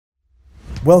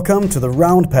Welcome to the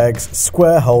Round Pegs,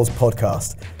 Square Holes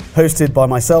podcast, hosted by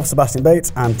myself, Sebastian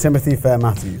Bates, and Timothy Fair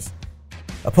Matthews.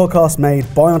 A podcast made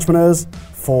by entrepreneurs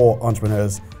for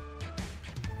entrepreneurs.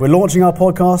 We're launching our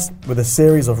podcast with a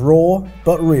series of raw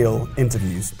but real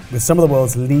interviews with some of the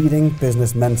world's leading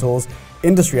business mentors,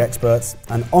 industry experts,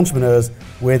 and entrepreneurs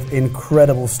with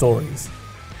incredible stories.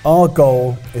 Our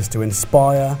goal is to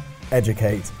inspire,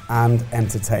 educate, and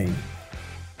entertain.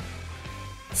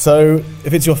 So,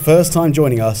 if it's your first time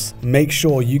joining us, make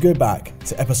sure you go back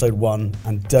to episode 1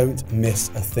 and don't miss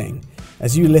a thing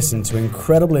as you listen to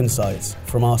incredible insights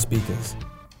from our speakers.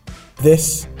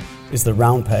 This is the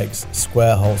Round Pegs,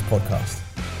 Square Holes podcast.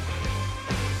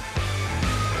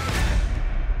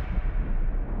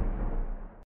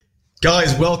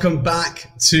 Guys, welcome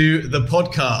back to the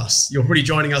podcast. You're already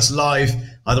joining us live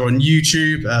either on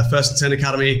YouTube, First and 10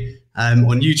 Academy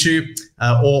on YouTube,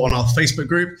 or on our Facebook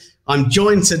group. I'm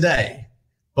joined today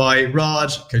by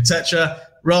Raj Kotecha.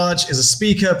 Raj is a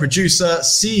speaker, producer,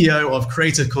 CEO of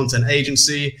Creative Content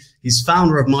Agency. He's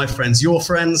founder of My Friends, Your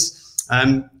Friends.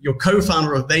 You're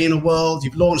co-founder of VaynerWorld.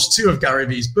 You've launched 2 of Gary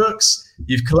Vee's books.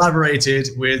 You've collaborated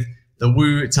with the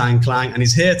Wu-Tang Clan, and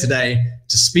he's here today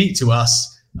to speak to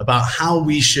us about how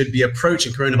we should be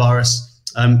approaching coronavirus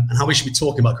and how we should be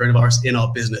talking about coronavirus in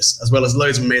our business, as well as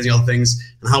loads of amazing other things,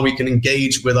 and how we can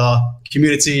engage with our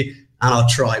community and our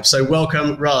tribe. So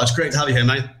welcome, Raj. Great to have you here,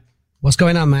 mate. What's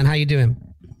going on, man? How you doing?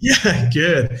 Yeah,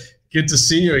 good. Good to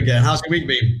see you again. How's your week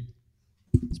been?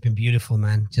 It's been beautiful,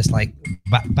 man. Just like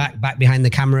back behind the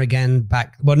camera again.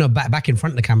 Back in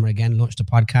front of the camera again. Launched a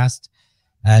podcast,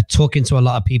 talking to a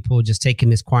lot of people. Just taking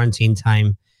this quarantine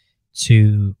time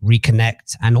to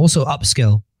reconnect and also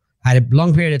upskill. I had a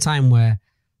long period of time where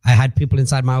I had people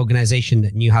inside my organization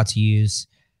that knew how to use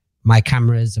my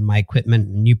cameras and my equipment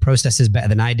and new processes better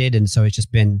than I did. And so it's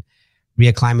just been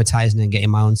reacclimatizing and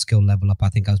getting my own skill level up. I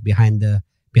think I was behind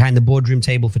the boardroom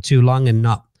table for too long and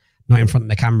not in front of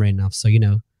the camera enough. So,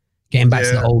 getting back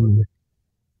to the old.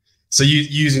 So you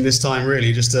using this time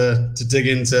really just to dig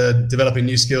into developing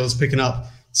new skills, picking up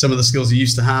some of the skills you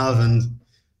used to have and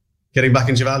getting back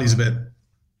into your values a bit.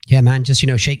 Yeah, man. Just,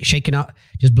 shaking up,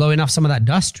 just blowing off some of that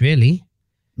dust, really.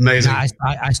 Amazing.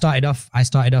 I started off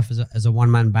as a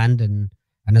one-man band and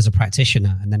as a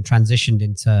practitioner, and then transitioned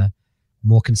into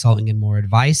more consulting and more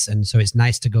advice. And so it's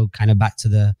nice to go kind of back to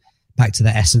the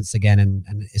essence again. And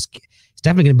it's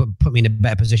definitely going to put me in a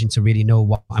better position to really know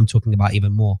what I'm talking about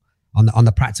even more on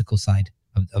the practical side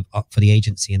of for the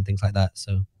agency and things like that.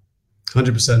 So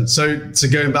 100%. So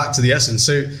going back to the essence.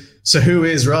 So who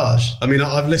is Raj? I mean,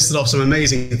 I've listed off some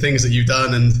amazing things that you've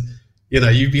done, and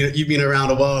you've been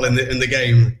around a while in the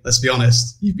game. Let's be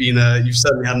honest. You've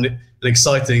certainly had an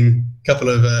exciting couple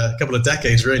of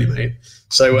decades, really, mate.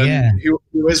 So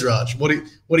who is Raj? What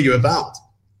are you about?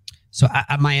 So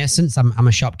at my essence, I'm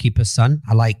a shopkeeper's son.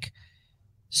 I like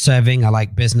serving. I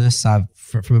like business.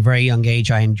 From a very young age,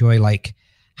 I enjoy like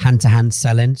hand-to-hand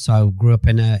selling. So I grew up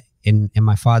in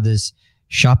my father's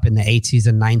shop in the 80s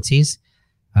and 90s,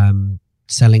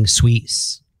 selling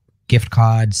sweets, gift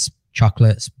cards,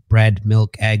 chocolates, bread,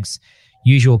 milk, eggs,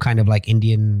 usual kind of like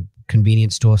Indian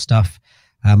convenience store stuff.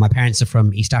 My parents are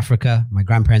from East Africa. My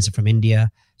grandparents are from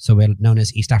India. So we're known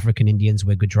as East African Indians.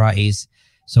 We're Gujaratis.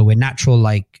 So we're natural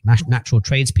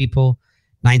tradespeople.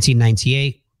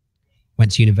 1998,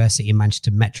 went to university in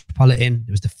Manchester Metropolitan.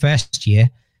 It was the first year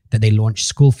that they launched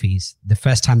school fees. The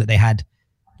first time that they had,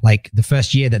 the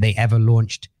first year that they ever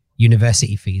launched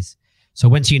university fees. So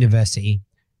I went to university,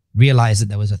 realized that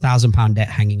there was £1,000 debt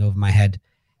hanging over my head.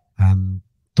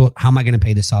 Thought, how am I going to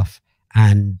pay this off?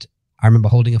 And I remember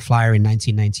holding a flyer in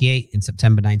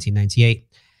September 1998.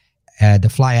 The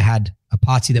flyer had a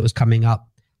party that was coming up.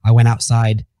 I went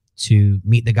outside to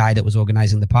meet the guy that was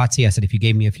organizing the party. I said, if you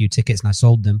gave me a few tickets and I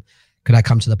sold them, could I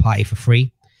come to the party for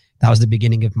free? That was the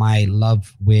beginning of my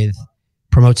love with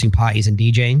promoting parties and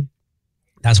DJing.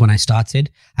 That's when I started.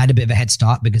 I had a bit of a head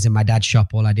start because in my dad's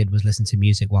shop, all I did was listen to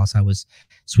music whilst I was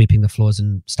sweeping the floors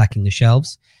and stacking the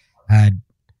shelves.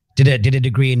 Did a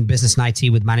degree in business and IT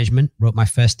with management. Wrote my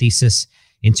first thesis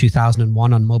in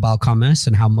 2001 on mobile commerce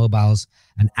and how mobiles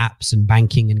and apps and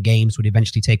banking and games would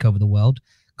eventually take over the world.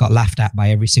 Got laughed at by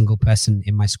every single person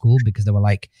in my school because they were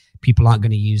like, people aren't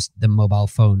going to use the mobile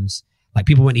phones. Like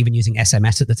people weren't even using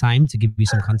SMS at the time, to give you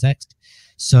some context.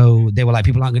 So they were like,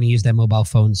 people aren't going to use their mobile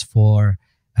phones for,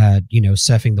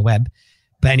 surfing the web.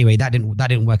 But anyway, that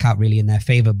didn't work out really in their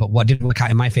favor. But what did work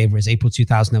out in my favor is April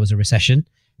 2000, there was a recession.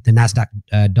 The NASDAQ,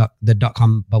 the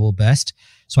dot-com bubble burst.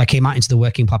 So I came out into the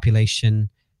working population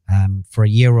for a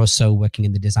year or so, working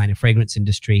in the design and fragrance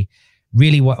industry.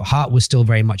 Really, what heart was still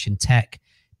very much in tech,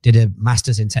 did a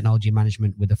master's in technology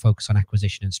management with a focus on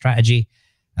acquisition and strategy.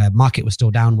 Market was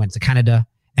still down, went to Canada,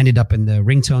 ended up in the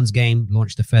ringtones game,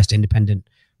 launched the first independent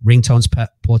ringtones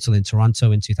portal in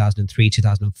Toronto in 2003,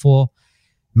 2004,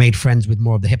 made friends with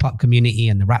more of the hip hop community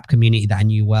and the rap community that I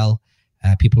knew well.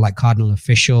 People like Cardinal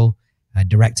Official,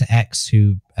 Director X,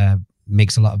 who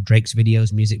makes a lot of Drake's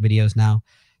videos, music videos now.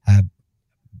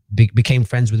 Became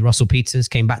friends with Russell Peters,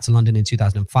 came back to London in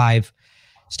 2005,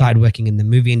 started working in the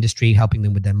movie industry, helping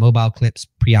them with their mobile clips,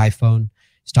 pre-iPhone,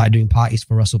 started doing parties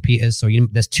for Russell Peters. So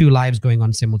there's two lives going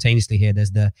on simultaneously here.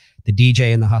 There's the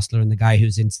DJ and the hustler and the guy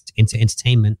who's into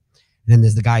entertainment. And then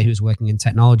there's the guy who's working in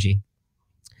technology.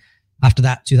 After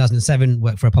that, 2007,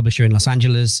 worked for a publisher in Los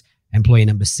Angeles, employee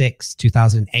number 6.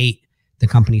 2008, the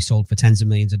company sold for tens of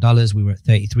millions of dollars. We were at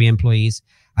 33 employees.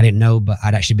 I didn't know, but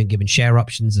I'd actually been given share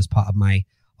options as part of my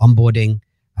onboarding.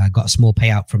 Got a small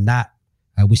payout from that.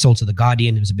 We sold to The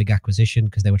Guardian. It was a big acquisition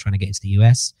because they were trying to get into the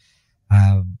US.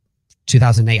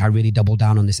 2008, I really doubled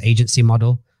down on this agency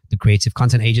model, the creative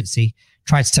content agency.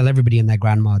 Tried to tell everybody and their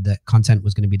grandma that content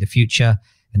was going to be the future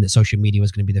and that social media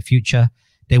was going to be the future.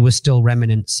 There was still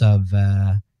remnants of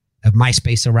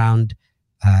MySpace around.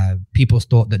 People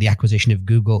thought that the acquisition of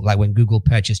Google, like when Google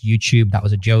purchased YouTube, that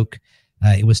was a joke.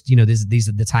 It was, these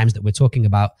are the times that we're talking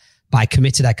about. But I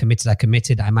committed.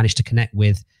 I managed to connect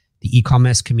with the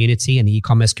e-commerce community, and the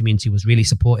e-commerce community was really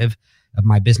supportive of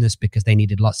my business because they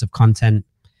needed lots of content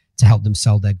to help them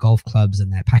sell their golf clubs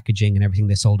and their packaging and everything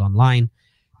they sold online.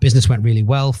 Business went really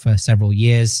well for several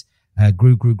years,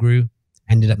 grew,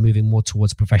 ended up moving more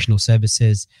towards professional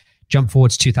services. Jump forward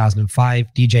to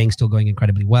 2005, DJing still going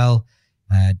incredibly well.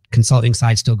 Consulting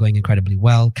side still going incredibly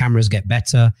well. Cameras get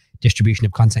better. Distribution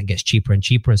of content gets cheaper and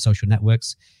cheaper as social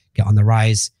networks get on the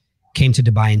rise. Came to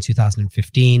Dubai in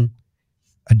 2015.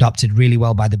 Adopted really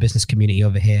well by the business community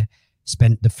over here.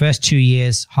 Spent the first 2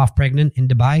 years half pregnant in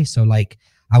Dubai. So like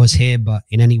I was here, but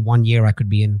in any 1 year, I could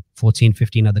be in 14,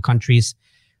 15 other countries.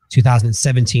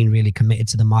 2017, really committed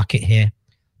to the market here.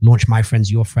 Launched My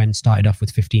Friends, Your Friends. Started off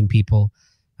with 15 people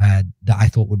that I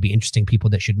thought would be interesting people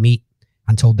that should meet,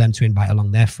 and told them to invite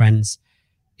along their friends.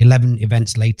 11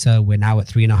 events later, we're now at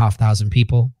 3,500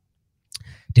 people.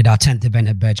 Did our 10th event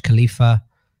at Burj Khalifa.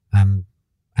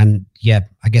 And yeah,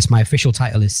 I guess my official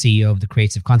title is CEO of the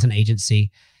Creative Content Agency.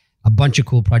 A bunch of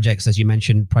cool projects, as you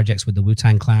mentioned, projects with the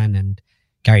Wu-Tang Clan and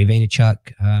Gary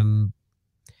Vaynerchuk.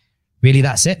 Really,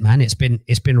 that's it, man. It's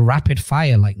been rapid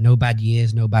fire, like no bad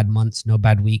years, no bad months, no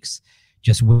bad weeks.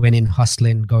 Just winning,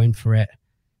 hustling, going for it.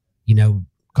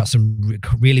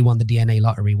 Really won the DNA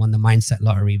lottery, won the mindset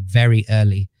lottery very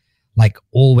early. Like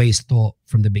always thought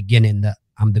from the beginning that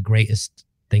I'm the greatest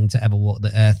thing to ever walk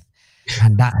the earth.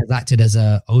 And that has acted as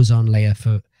a ozone layer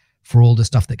for all the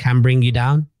stuff that can bring you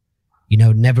down.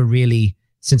 Never really,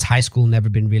 since high school, never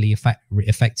been really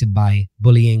affected by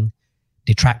bullying,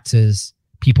 detractors,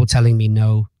 people telling me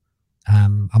no.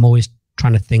 I'm always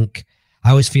trying to think. I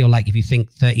always feel like if you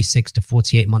think 36 to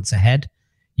 48 months ahead,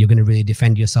 you're going to really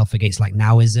defend yourself against like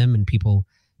nowism and people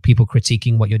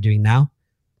critiquing what you're doing now.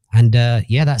 And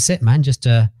yeah, that's it, man. Just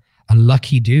a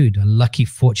lucky dude, a lucky,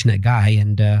 fortunate guy,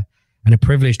 and a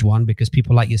privileged one, because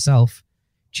people like yourself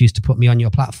choose to put me on your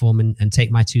platform and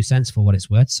take my 2 cents for what it's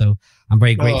worth. So I'm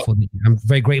very grateful. I'm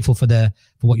very grateful for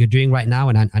what you're doing right now.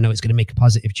 And I know it's going to make a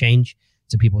positive change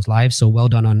to people's lives. So well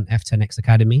done on F10X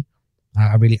Academy.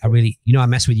 I really, I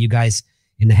mess with you guys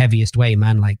in the heaviest way,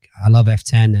 man. Like I love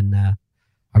F10 and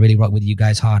I really rock with you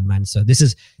guys hard, man. So this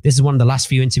is one of the last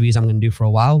few interviews I'm going to do for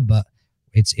a while, but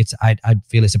I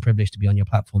feel it's a privilege to be on your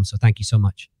platform. So thank you so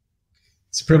much.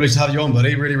 It's a privilege to have you on,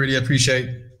 buddy. Really, really appreciate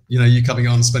you coming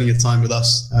on, spending your time with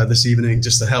us this evening,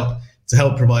 just to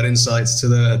help provide insights to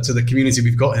the community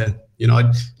we've got here.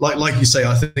 Like you say,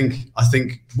 I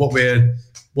think what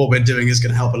we're doing is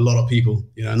going to help a lot of people.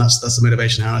 And that's the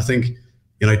motivation. And I think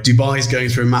Dubai is going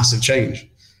through a massive change,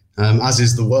 as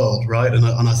is the world, right? And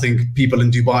I think people in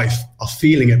Dubai are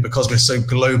feeling it because we're so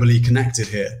globally connected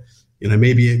here.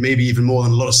 Maybe even more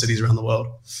than a lot of cities around the world.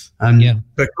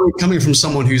 But coming from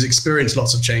someone who's experienced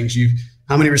lots of change,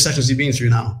 how many recessions have you been through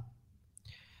now?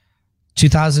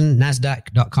 2000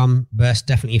 Nasdaq.com burst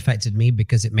definitely affected me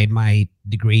because it made my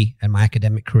degree and my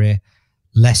academic career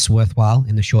less worthwhile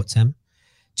in the short term.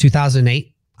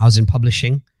 2008, I was in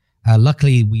publishing.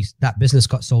 Luckily, that business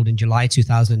got sold in July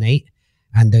 2008,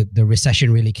 and the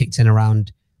recession really kicked in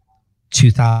around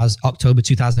October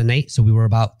 2008. So we were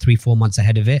about 3-4 months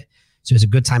ahead of it. So it was a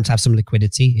good time to have some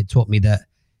liquidity. It taught me that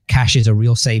cash is a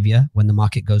real savior when the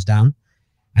market goes down.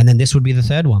 And then this would be the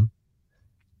third one.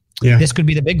 Yeah. This could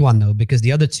be the big one though, because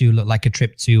the other two look like a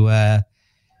trip to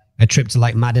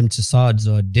like Madame Tussauds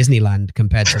or Disneyland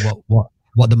compared to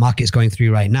what the market's going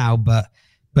through right now. But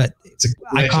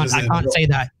I can't say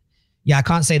that. Yeah, I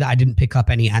can't say that I didn't pick up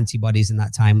any antibodies in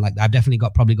that time. Like, I've definitely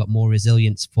probably got more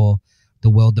resilience for the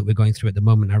world that we're going through at the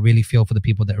moment. I really feel for the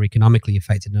people that are economically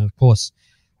affected. And of course,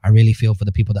 I really feel for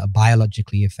the people that are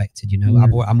biologically affected. You know,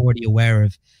 I'm already aware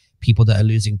of people that are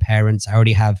losing parents. I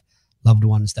already have loved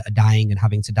ones that are dying and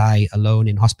having to die alone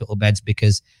in hospital beds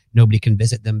because nobody can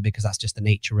visit them, because that's just the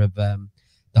nature of the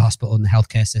hospital and the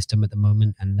healthcare system at the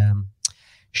moment. And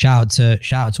shout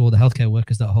out to all the healthcare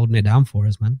workers that are holding it down for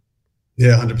us, man.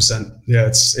 Yeah, 100%. Yeah,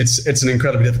 it's an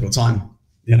incredibly difficult time,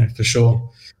 you know, for sure.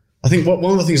 I think one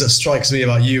of the things that strikes me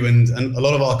about you and a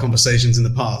lot of our conversations in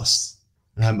the past,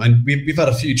 and we've had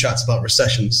a few chats about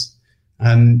recessions,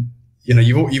 and you know,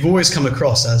 you've always come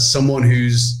across as someone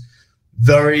who's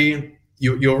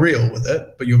you're real with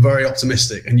it, but you're very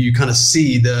optimistic, and you kind of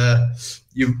see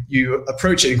you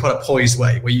approach it in quite a poised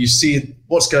way, where you see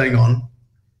what's going on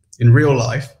in real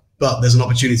life, but there's an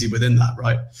opportunity within that,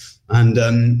 right?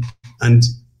 And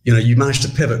you know, you managed to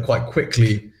pivot quite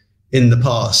quickly in the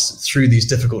past through these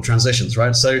difficult transitions,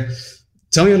 right? So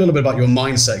tell me a little bit about your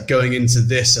mindset going into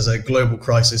this as a global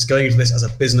crisis, going into this as a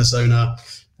business owner.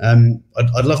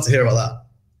 I'd love to hear about that.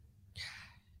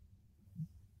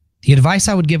 The advice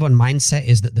I would give on mindset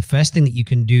is that the first thing that you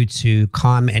can do to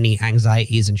calm any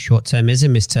anxieties and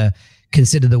short-termism is to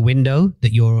consider the window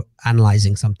that you're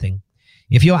analyzing something.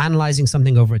 If you're analyzing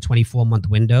something over a 24-month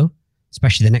window,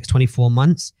 especially the next 24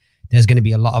 months, there's going to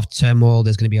be a lot of turmoil.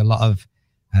 There's going to be a lot of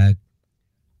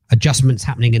adjustments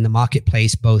happening in the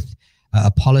marketplace, both at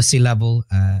a policy level,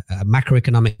 a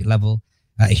macroeconomic level,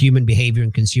 a human behavior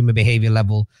and consumer behavior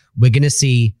level. We're going to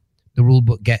see the rule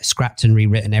book get scrapped and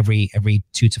rewritten every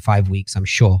 2 to 5 weeks, I'm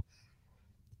sure.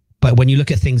 But when you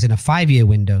look at things in a 5-year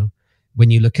window, when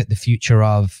you look at the future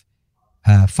of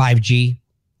 5G,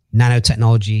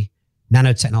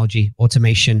 nanotechnology,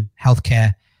 automation,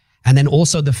 healthcare, and then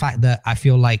also the fact that I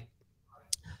feel like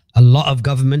a lot of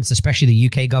governments, especially the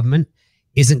UK government,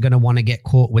 isn't going to want to get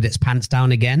caught with its pants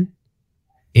down again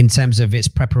in terms of its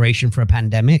preparation for a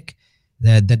pandemic.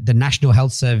 The National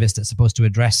Health Service that's supposed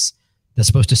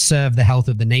to serve the health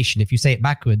of the nation. If you say it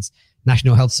backwards,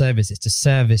 National Health Service is to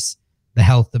service the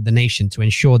health of the nation, to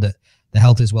ensure that the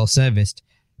health is well serviced,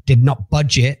 did not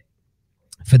budget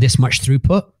for this much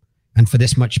throughput and for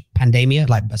this much pandemia,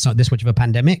 like this much of a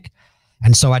pandemic.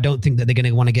 And so I don't think that they're going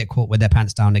to want to get caught with their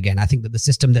pants down again. I think that the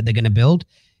system that they're going to build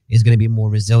is going to be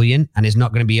more resilient, and is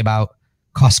not going to be about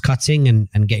cost cutting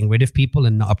and getting rid of people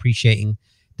and not appreciating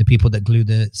the people that glue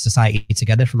the society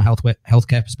together from a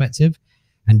healthcare perspective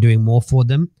and doing more for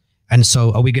them. And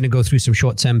so are we going to go through some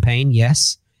short-term pain?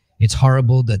 Yes. It's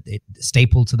horrible that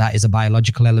stapled to that is a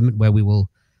biological element where we will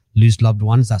lose loved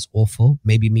ones. That's awful.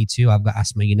 Maybe me too. I've got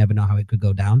asthma. You never know how it could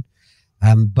go down.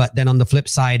 But then on the flip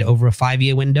side, over a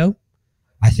 5-year window,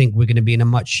 I think we're going to be in a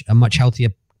much healthier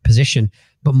position.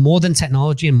 But more than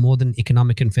technology and more than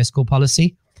economic and fiscal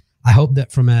policy, I hope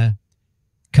that from a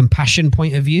compassion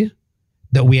point of view,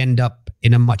 that we end up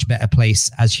in a much better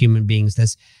place as human beings.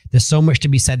 There's so much to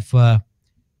be said for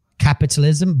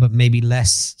capitalism, but maybe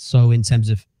less so in terms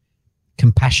of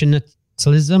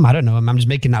compassionatalism. I don't know. I'm just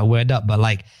making that word up, but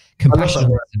like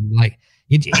compassionalism, like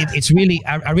it's really,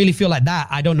 I really feel like that.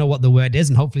 I don't know what the word is,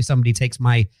 and hopefully somebody takes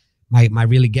my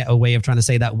really ghetto way of trying to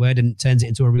say that word and turns it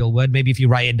into a real word. Maybe if you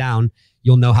write it down,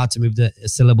 you'll know how to move the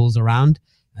syllables around.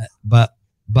 But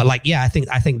like, yeah, I think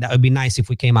that would be nice if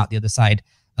we came out the other side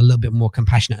a little bit more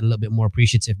compassionate and a little bit more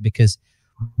appreciative, because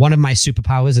one of my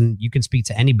superpowers, and you can speak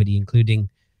to anybody, including,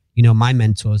 you know, my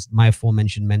mentors, my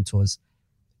aforementioned mentors,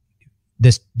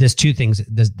 there's two things.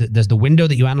 There's the window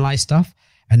that you analyze stuff,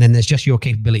 and then there's just your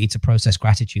capability to process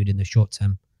gratitude in the short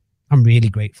term. I'm really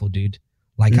grateful, dude.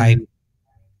 Like I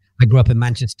grew up in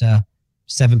Manchester,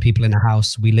 7 people in a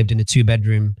house. We lived in a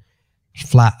 2-bedroom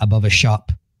flat above a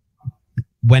shop,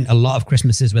 went a lot of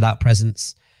Christmases without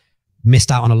presents,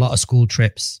 missed out on a lot of school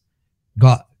trips,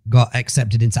 got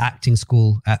accepted into acting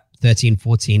school at 13,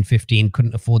 14, 15,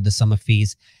 couldn't afford the summer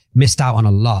fees, missed out on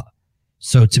a lot.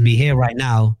 So to be here right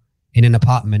now in an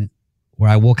apartment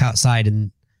where I walk outside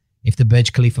and if the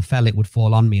Burj Khalifa fell, it would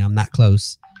fall on me. I'm that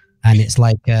close. And it's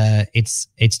like, it's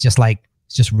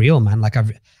just real, man. Like I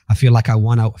feel like I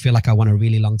won a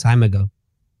really long time ago.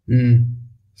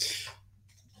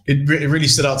 It really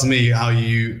stood out to me how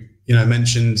you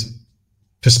mentioned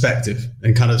perspective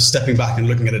and kind of stepping back and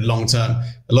looking at it long term.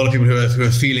 A lot of people who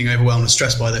are feeling overwhelmed and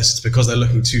stressed by this, it's because they're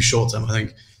looking too short term, I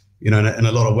think, in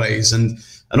a lot of ways. And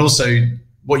also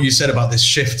what you said about this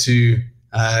shift to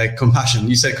compassion.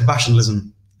 You said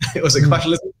compassionalism. Was it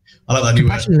compassionalism? I like that new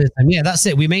word. Compassionalism. Yeah, that's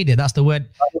it. We made it. That's the word.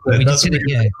 That's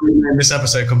this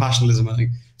episode, compassionalism, I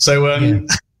think. So,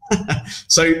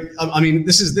 so I mean,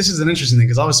 this is an interesting thing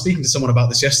because I was speaking to someone about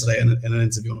this yesterday in an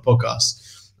interview on a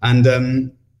podcast, and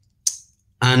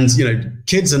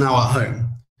kids are now at home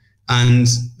and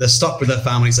they're stuck with their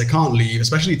families. They can't leave,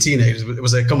 especially teenagers. It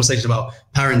was a conversation about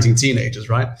parenting teenagers,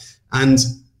 right? And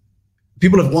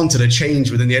people have wanted a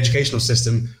change within the educational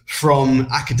system from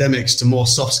academics to more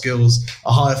soft skills,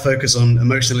 a higher focus on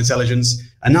emotional intelligence.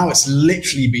 And now it's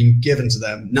literally been given to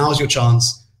them. Now's your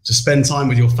chance to spend time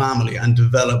with your family and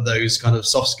develop those kind of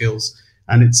soft skills.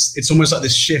 And it's almost like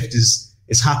this shift is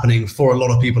happening for a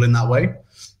lot of people in that way.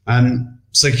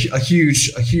 So a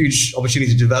huge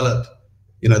opportunity to develop,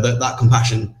 that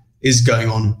compassion is going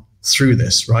on through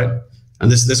this, right?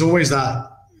 And there's always that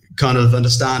kind of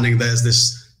understanding. There's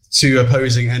this two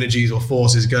opposing energies or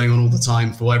forces going on all the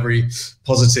time. For every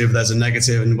positive, there's a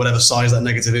negative, and whatever size that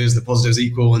negative is, the positive is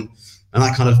equal, and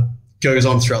that kind of goes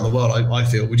on throughout the world. I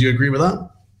feel. Would you agree with that?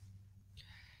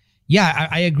 Yeah,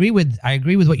 I agree with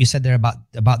what you said there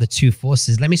about the two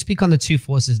forces. Let me speak on the two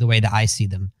forces the way that I see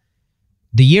them.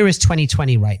 The year is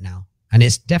 2020 right now, and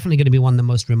it's definitely going to be one of the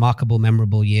most remarkable,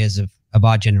 memorable years of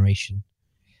our generation.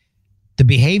 The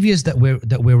behaviors that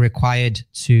we're required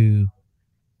to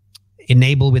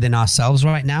enable within ourselves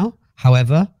right now,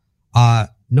 however, are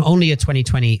not only a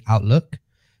 2020 outlook,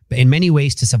 but in many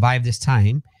ways to survive this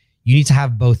time, you need to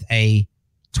have both a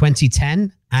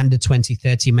 2010 and a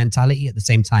 2030 mentality at the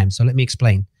same time. So let me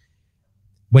explain.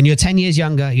 When you're 10 years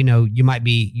younger, you might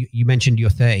be, you mentioned you're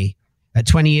 30. At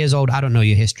 20 years old, I don't know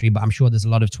your history, but I'm sure there's a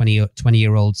lot of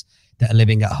 20-year-olds that are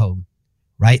living at home,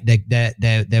 right?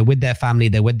 They're with their family,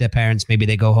 they're with their parents. Maybe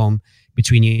they go home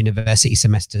between university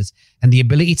semesters, and the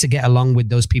ability to get along with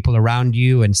those people around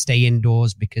you and stay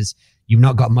indoors because you've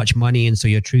not got much money. And so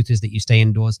your truth is that you stay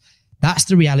indoors. That's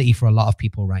the reality for a lot of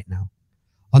people right now.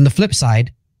 On the flip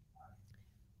side,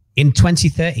 in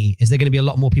 2030, is there going to be a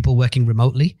lot more people working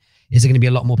remotely? Is there going to be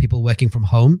a lot more people working from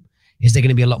home? Is there going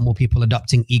to be a lot more people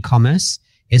adopting e-commerce?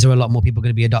 Is there a lot more people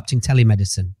going to be adopting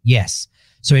telemedicine? Yes.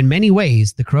 So in many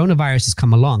ways, the coronavirus has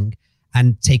come along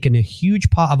and taken a huge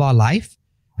part of our life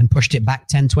and pushed it back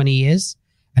 10, 20 years,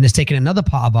 and has taken another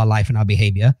part of our life and our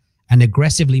behavior and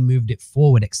aggressively moved it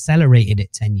forward, accelerated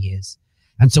it 10 years.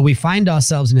 And so we find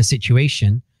ourselves in a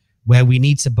situation where we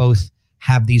need to both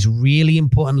have these really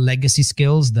important legacy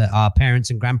skills that our parents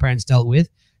and grandparents dealt with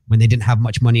when they didn't have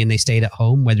much money and they stayed at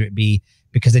home, whether it be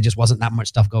because there just wasn't that much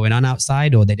stuff going on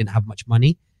outside or they didn't have much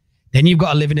money. Then you've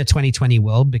got to live in a 2020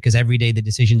 world because every day the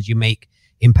decisions you make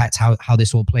impact how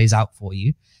this all plays out for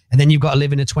you. And then you've got to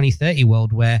live in a 2030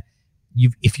 world where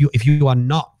if you are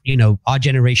not, our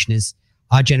generation is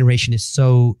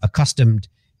so accustomed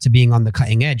to being on the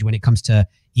cutting edge when it comes to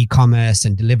e-commerce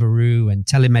and Deliveroo and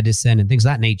telemedicine and things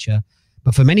of that nature.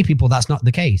 But for many people, that's not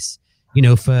the case.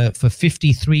 For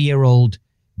 53-year-old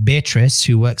Beatrice,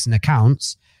 who works in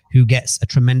accounts, who gets a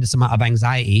tremendous amount of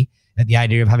anxiety at the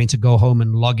idea of having to go home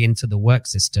and log into the work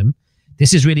system,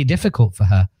 this is really difficult for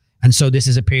her. And so this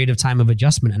is a period of time of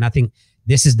adjustment. And I think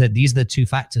these are the two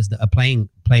factors that are playing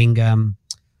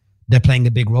a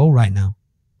big role right now.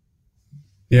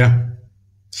 Yeah.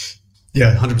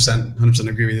 Yeah, 100%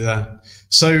 agree with you there.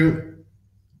 So,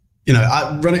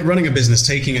 running a business,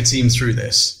 taking a team through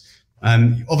this,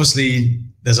 obviously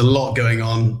there's a lot going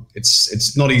on.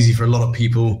 It's not easy for a lot of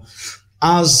people.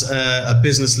 As a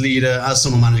business leader, as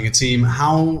someone managing a team,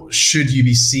 how should you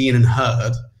be seen and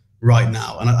heard right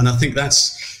now? And I think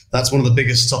that's one of the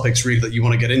biggest topics really that you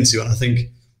want to get into. And I think,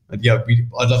 I'd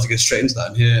love to get straight into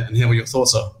that and hear what your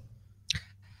thoughts are.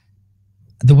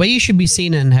 The way you should be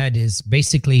seen and heard is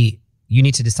basically you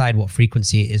need to decide what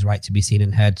frequency it is right to be seen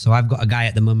and heard. So I've got a guy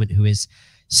at the moment who is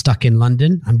stuck in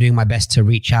London. I'm doing my best to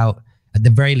reach out at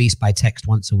the very least by text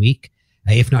once a week,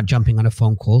 if not jumping on a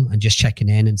phone call and just checking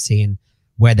in and seeing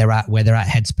where they're at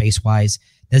headspace wise.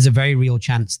 There's a very real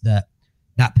chance that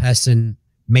that person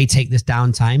may take this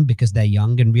downtime because they're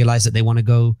young and realize that they want to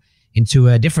go into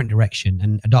a different direction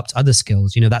and adopt other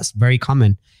skills. That's very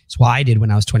common. It's what I did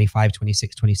when I was 25,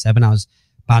 26, 27. I was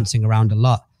bouncing around a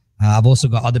lot. I've also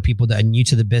got other people that are new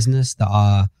to the business that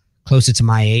are closer to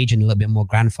my age and a little bit more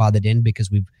grandfathered in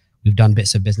because we've done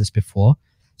bits of business before.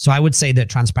 So I would say that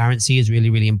transparency is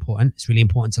really, really important. It's really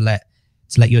important to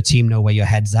let your team know where your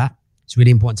head's at. It's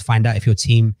really important to find out if your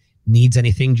team needs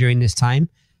anything during this time.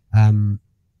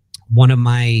 One of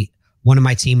my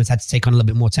team has had to take on a little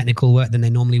bit more technical work than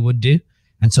they normally would do.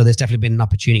 And so there's definitely been an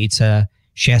opportunity to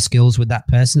share skills with that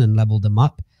person and level them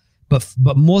up.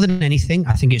 But more than anything,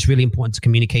 I think it's really important to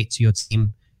communicate to your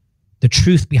team the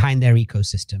truth behind their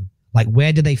ecosystem. Like,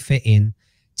 where do they fit in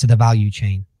to the value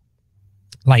chain?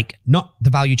 Like not the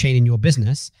value chain in your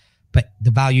business, but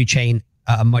the value chain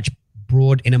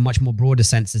in a much more broader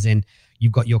sense, as in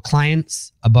you've got your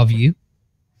clients above you,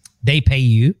 they pay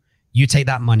you, you take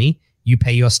that money, you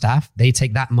pay your staff, they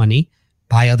take that money,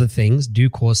 buy other things, do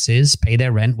courses, pay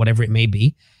their rent, whatever it may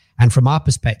be. And from our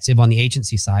perspective on the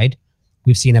agency side,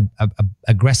 we've seen a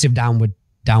aggressive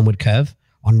downward curve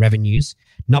on revenues,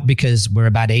 not because we're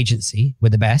a bad agency, we're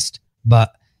the best,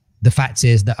 but the fact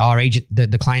is that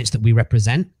the clients that we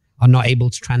represent are not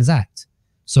able to transact.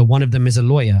 So one of them is a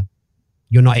lawyer.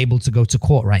 You're not able to go to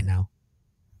court right now.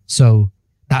 So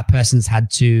that person's had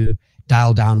to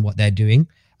dial down what they're doing.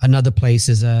 Another place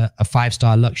is a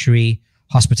 5-star luxury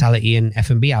hospitality and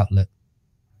F&B outlet.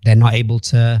 They're not able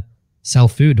to sell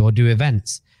food or do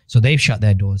events. So they've shut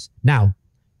their doors. Now,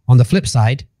 on the flip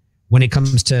side, when it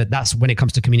comes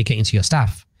to communicating to your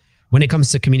staff, when it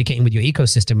comes to communicating with your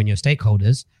ecosystem and your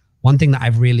stakeholders, one thing that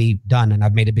I've really done and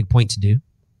I've made a big point to do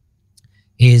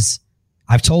is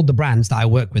I've told the brands that I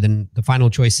work with, and the final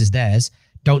choice is theirs,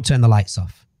 don't turn the lights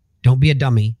off. Don't be a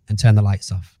dummy and turn the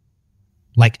lights off.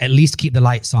 Like, at least keep the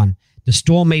lights on. The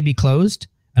store may be closed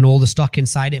and all the stock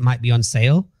inside it might be on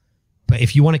sale. But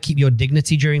if you want to keep your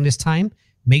dignity during this time,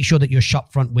 make sure that your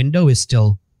shop front window is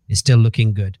still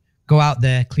looking good. Go out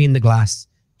there, clean the glass,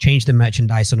 change the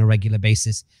merchandise on a regular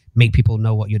basis, make people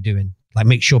know what you're doing. Like,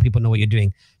 make sure people know what you're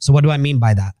doing. So what do I mean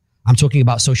by that? I'm talking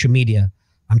about social media.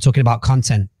 I'm talking about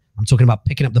content. I'm talking about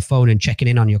picking up the phone and checking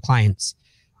in on your clients,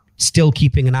 still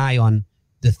keeping an eye on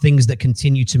the things that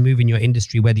continue to move in your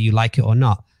industry, whether you like it or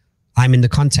not. I'm in the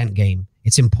content game.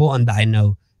 It's important that I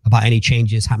know about any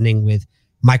changes happening with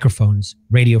microphones,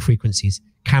 radio frequencies,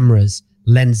 cameras,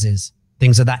 lenses,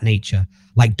 things of that nature.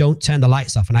 Like, don't turn the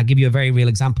lights off. And I'll give you a very real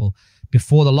example.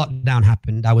 Before the lockdown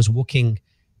happened, I was walking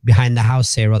behind the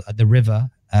house here at the river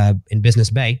in Business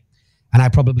Bay, and I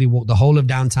probably walked the whole of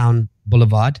downtown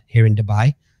Boulevard here in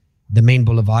Dubai, the main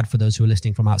boulevard for those who are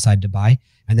listening from outside Dubai,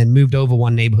 and then moved over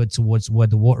one neighborhood towards where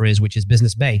the water is, which is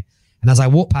Business Bay. And as I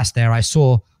walked past there, I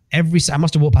saw I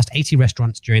must have walked past 80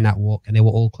 restaurants during that walk, and they were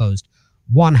all closed.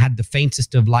 One had the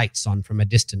faintest of lights on from a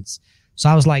distance. So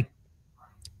I was like,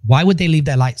 why would they leave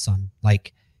their lights on?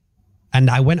 And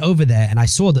I went over there and I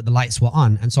saw that the lights were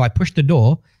on. And so I pushed the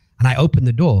door and I opened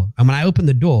the door. And when I opened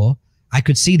the door, I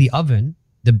could see the oven,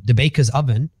 the baker's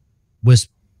oven was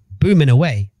booming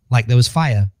away. Like there was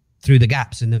fire through the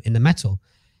gaps in the metal.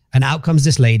 And out comes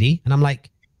this lady. And I'm like,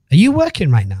 are you working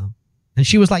right now? And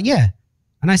she was like, yeah.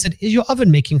 And I said, is your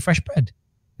oven making fresh bread?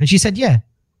 And she said, yeah.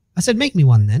 I said, make me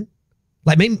one then.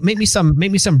 Like make me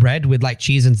some bread with like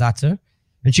cheese and za'atar.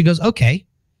 And she goes, okay.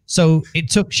 So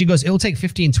she goes, it'll take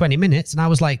 15, 20 minutes. And I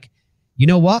was like, you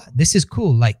know what? This is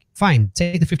cool. Like, fine,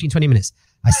 take the 15, 20 minutes.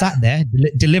 I sat there,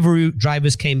 delivery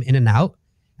drivers came in and out,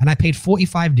 and I paid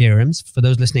 45 dirhams. For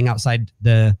those listening outside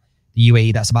the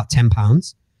UAE, that's about 10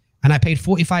 pounds. And I paid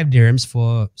 45 dirhams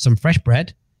for some fresh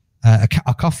bread, a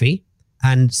coffee,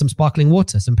 and some sparkling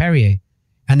water, some Perrier.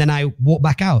 And then I walked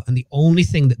back out, and the only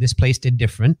thing that this place did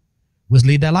different was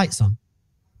leave their lights on.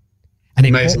 And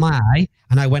it caught my eye,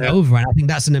 and I went over, and I think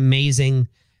that's an amazing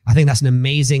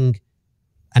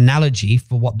analogy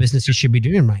for what businesses should be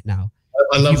doing right now.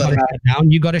 I love that.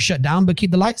 You got to shut down, but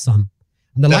keep the lights on.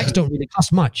 And the lights don't really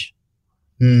cost much.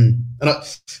 And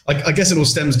I guess it all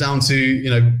stems down to,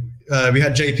 we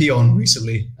had JP on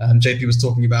recently, and JP was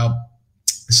talking about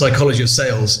the psychology of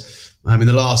sales in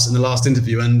the last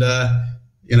interview, and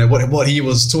what he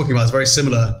was talking about is very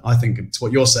similar, I think, to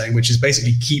what you're saying, which is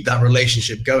basically keep that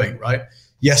relationship going, right?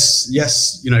 Yes,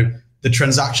 the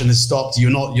transaction has stopped. You're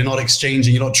not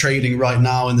exchanging, you're not trading right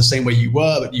now in the same way you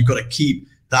were, but you've got to keep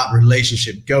that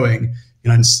relationship going,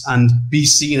 and be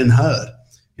seen and heard,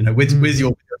 with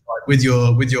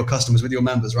your customers, with your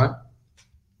members, right?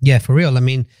 Yeah, for real. I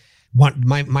mean,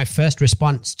 my first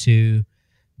response to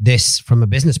this from a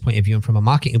business point of view and from a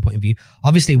marketing point of view,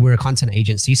 obviously we're a content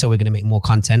agency, so we're going to make more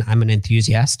content. I'm an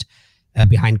enthusiast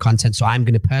behind content, so I'm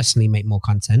going to personally make more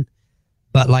content.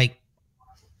 But like,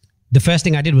 the first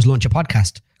thing I did was launch a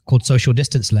podcast called Social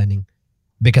Distance Learning,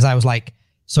 because I was like,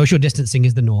 social distancing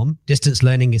is the norm. Distance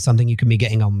learning is something you can be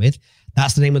getting on with.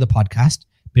 That's the name of the podcast.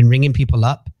 Been ringing people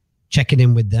up, checking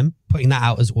in with them, putting that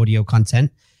out as audio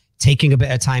content, taking a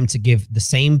bit of time to give the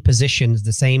same positions,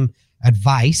 the same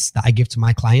advice that I give to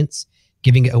my clients,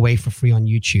 giving it away for free on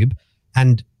YouTube.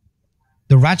 And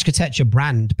the Rajkatecha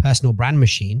brand, personal brand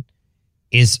machine,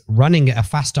 is running at a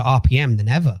faster RPM than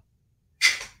ever.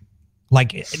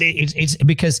 Like it's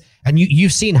because, and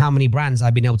you've seen how many brands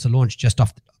I've been able to launch just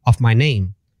off my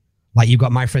name. Like you've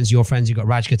got My Friends, Your Friends, you've got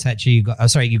Rajkatecha,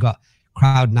 you got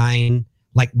Crowd9.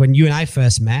 Like when you and I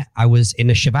first met, I was in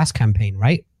a Shavas campaign,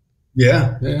 right?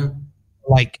 Yeah.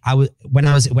 like when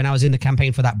I was in the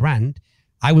campaign for that brand,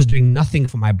 I was doing nothing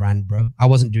for my brand, bro. I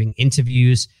wasn't doing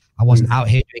interviews. I wasn't out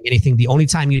here doing anything. The only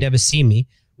time you'd ever see me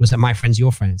was at My Friends,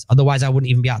 Your Friends. Otherwise, I wouldn't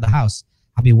even be out of the house.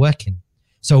 I'd be working.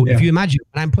 So if you imagine,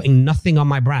 when I'm putting nothing on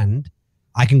my brand,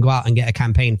 I can go out and get a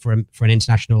campaign for an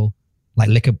international like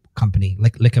liquor company,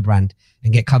 like liquor brand,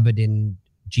 and get covered in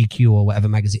GQ or whatever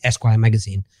magazine, Esquire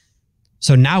magazine.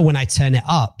 So now when I turn it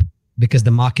up because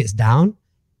the market's down,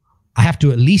 I have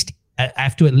to at least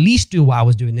do what I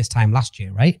was doing this time last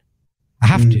year, right? I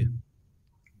have to.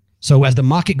 So as the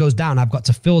market goes down, I've got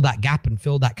to fill that gap and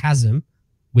fill that chasm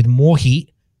with more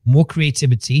heat, more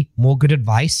creativity, more good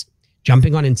advice,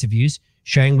 jumping on interviews,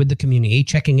 sharing with the community,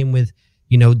 checking in with,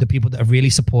 the people that have really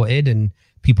supported and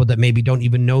people that maybe don't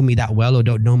even know me that well or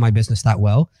don't know my business that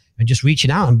well, and just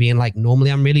reaching out and being like,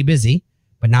 normally I'm really busy,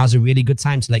 but now's a really good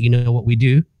time to let you know what we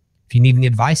do. If you need any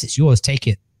advice, it's yours. Take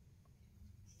it.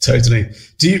 Totally.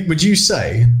 Would you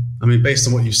say, I mean, based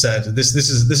on what you said, this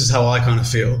is how I kind of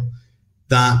feel,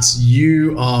 that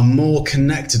you are more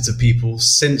connected to people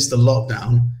since the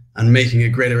lockdown and making a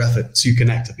greater effort to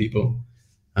connect to people,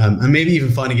 and maybe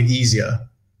even finding it easier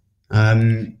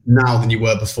now than you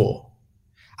were before?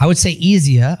 I would say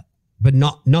easier, but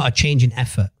not a change in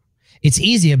effort. It's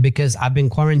easier because I've been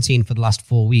quarantined for the last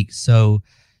 4 weeks. So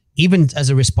even as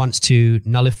a response to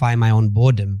nullify my own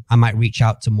boredom, I might reach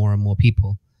out to more and more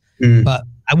people. But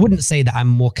I wouldn't say that I'm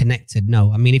more connected.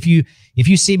 No. I mean, if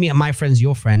you see me at My Friends,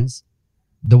 Your Friends,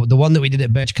 the one that we did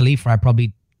at Burj Khalifa, I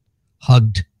probably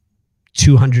hugged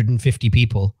 250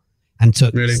 people and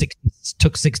took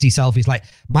 60 selfies. Like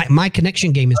my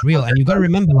connection game is real. And you've got to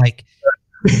remember, like,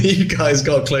 you guys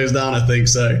got closed down, I think.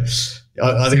 So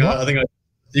I think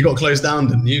you got closed down,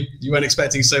 didn't you? You weren't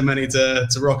expecting so many to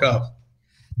rock up.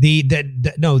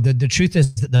 The truth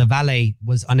is that the valet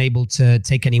was unable to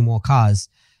take any more cars,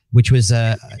 which was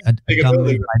a dumb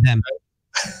move by them.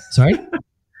 Sorry?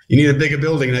 You need a bigger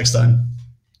building next time.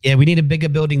 Yeah, we need a bigger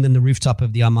building than the rooftop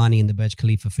of the Armani in the Burj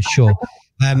Khalifa for sure.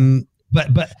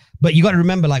 But you got to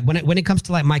remember, like when it comes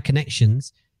to like my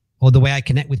connections or the way I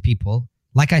connect with people,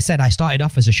 like I said, I started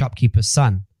off as a shopkeeper's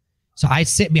son. So I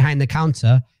sit behind the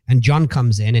counter and John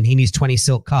comes in and he needs 20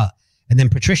 silk cut. And then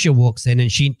Patricia walks in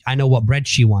and I know what bread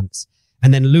she wants.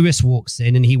 And then Lewis walks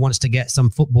in and he wants to get some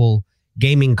football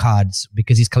gaming cards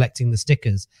because he's collecting the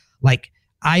stickers. Like,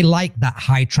 I like that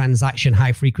high transaction,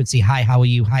 high frequency. Hi, how are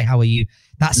you? Hi, how are you?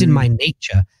 That's in my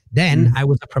nature. Then I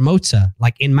was a promoter.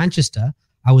 Like in Manchester,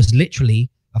 I was literally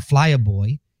a flyer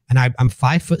boy and I'm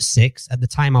 5'6". At the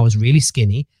time I was really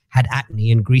skinny, had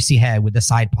acne and greasy hair with the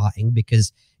side parting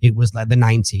because it was like the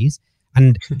 90s.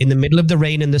 And in the middle of the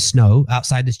rain and the snow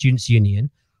outside the Students' Union,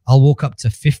 I'll walk up to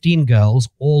 15 girls,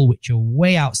 all which are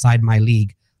way outside my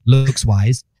league,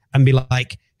 looks-wise, and be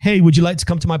like, hey, would you like to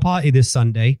come to my party this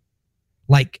Sunday?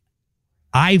 Like,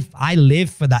 I live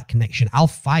for that connection. I'll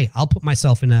fight. I'll put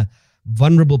myself in a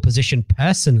vulnerable position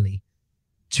personally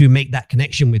to make that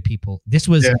connection with people. This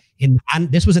was in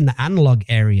the analog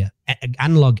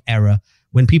era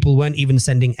when people weren't even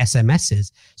sending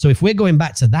SMSs. So if we're going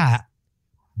back to that,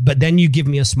 but then you give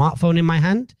me a smartphone in my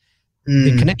hand,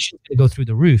 the connection's going to go through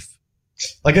the roof.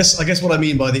 I guess what I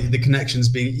mean by the connections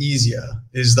being easier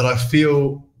is that I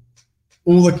feel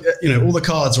all the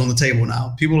cards are on the table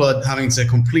now. People are having to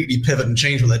completely pivot and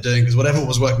change what they're doing because whatever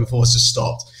was working before has just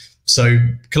stopped. So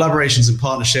collaborations and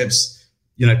partnerships,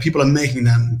 people are making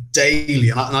them daily,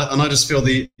 and I just feel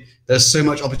there's so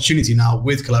much opportunity now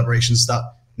with collaborations that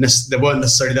they weren't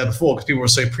necessarily there before because people were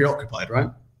so preoccupied, right?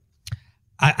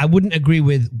 I wouldn't agree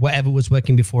with whatever was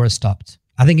working before has stopped.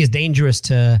 I think it's dangerous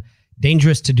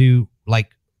to do,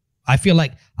 like, I feel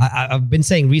like I've been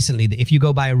saying recently that if you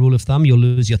go by a rule of thumb, you'll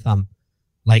lose your thumb.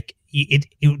 Like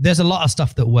there's a lot of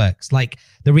stuff that works. Like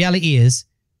the reality is,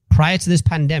 prior to this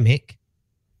pandemic,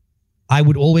 I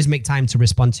would always make time to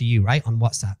respond to you, right, on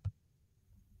WhatsApp.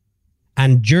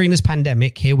 And during this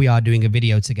pandemic, here we are doing a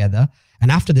video together.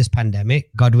 And after this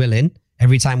pandemic, God willing,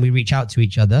 every time we reach out to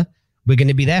each other, we're going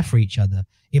to be there for each other.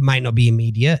 It might not be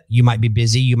immediate. You might be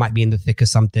busy. You might be in the thick of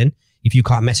something. If you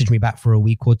can't message me back for a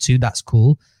week or two, that's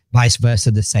cool. Vice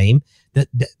versa, the same. That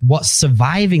what's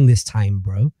surviving this time,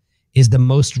 bro, is the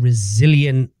most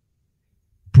resilient,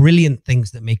 brilliant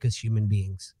things that make us human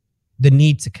beings. The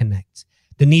need to connect,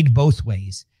 the need both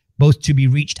ways, both to be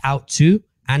reached out to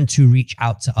and to reach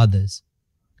out to others.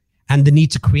 And the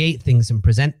need to create things and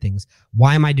present things.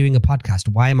 Why am I doing a podcast?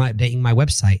 Why am I updating my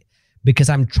website? Because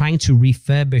I'm trying to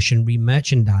refurbish and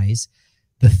re-merchandise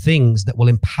the things that will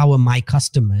empower my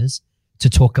customers to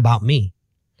talk about me.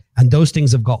 And those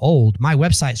things have got old. My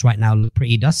websites right now look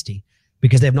pretty dusty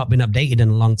because they've not been updated in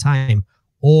a long time.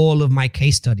 all of my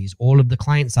case studies, all of the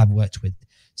clients I've worked with,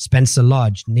 Spencer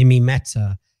Lodge, Nimi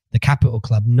Mehta, the Capital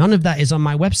Club, none of that is on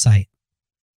my website.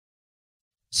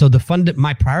 So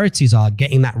my priorities are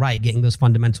getting that right, getting those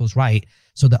fundamentals right,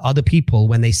 so that other people,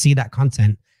 when they see that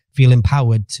content, feel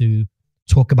empowered to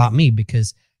talk about me.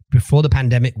 Because before the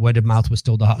pandemic, word of mouth was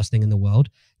still the hottest thing in the world.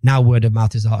 Now word of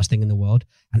mouth is the hottest thing in the world.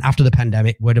 And after the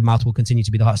pandemic, word of mouth will continue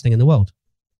to be the hottest thing in the world.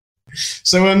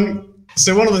 So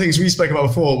one of the things we spoke about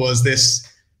before was this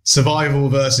survival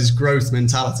versus growth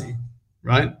mentality,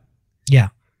 right? Yeah.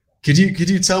 Could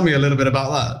you tell me a little bit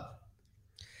about that?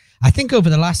 I think over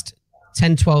the last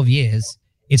 10, 12 years,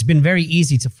 it's been very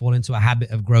easy to fall into a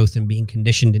habit of growth and being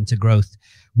conditioned into growth.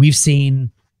 We've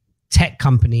seen tech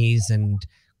companies and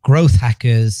growth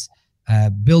hackers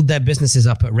build their businesses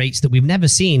up at rates that we've never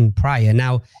seen prior.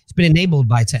 Now, it's been enabled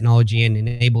by technology and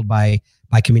enabled by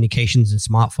communications and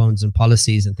smartphones and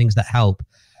policies and things that help.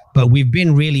 But we've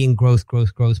been really in growth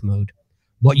mode.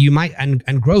 What you might,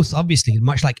 and growth, obviously,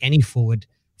 much like any forward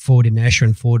inertia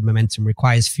and forward momentum,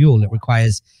 requires fuel. It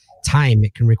requires time.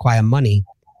 It can require money.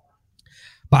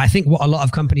 But I think what a lot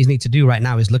of companies need to do right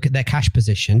now is look at their cash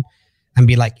position and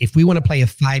be like, if we want to play a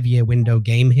 5-year window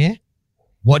game here,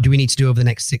 what do we need to do over the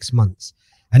next 6 months?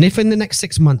 And if in the next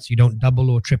 6 months you don't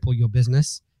double or triple your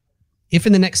business, if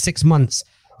in the next 6 months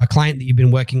a client that you've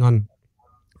been working on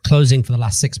closing for the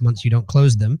last 6 months, you don't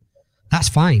close them, that's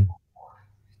fine.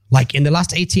 Like in the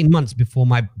last 18 months before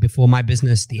my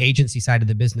business, the agency side of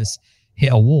the business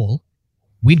hit a wall,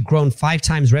 we'd grown 5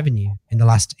 times revenue in the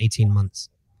last 18 months.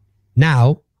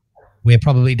 Now we're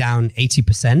probably down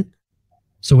 80%.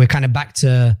 So we're kind of back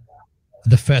to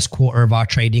the first quarter of our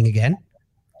trading again.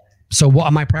 So what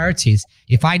are my priorities?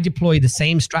 If I deploy the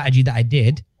same strategy that I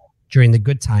did during the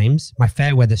good times, my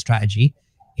fair weather strategy,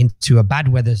 into a bad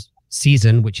weather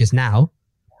season, which is now,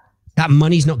 that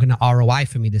money's not going to ROI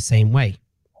for me the same way.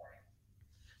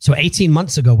 So 18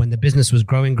 months ago, when the business was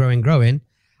growing,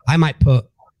 I might put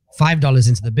 $5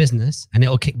 into the business and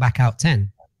it'll kick back out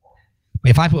 10.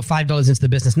 But if I put $5 into the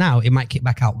business now, it might kick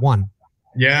back out 1.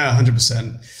 Yeah,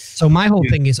 100%. So my whole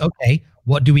thing is, okay,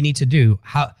 what do we need to do?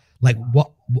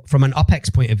 What from an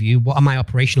OpEx point of view, what are my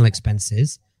operational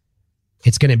expenses?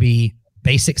 It's going to be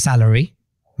basic salary,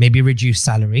 maybe reduced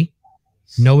salary,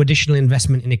 no additional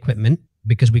investment in equipment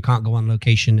because we can't go on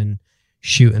location and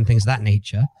shoot and things of that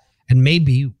nature. And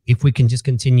maybe if we can just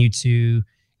continue to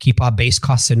keep our base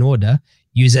costs in order,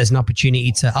 use it as an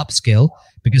opportunity to upskill,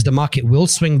 because the market will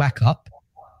swing back up.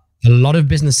 A lot of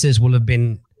businesses will have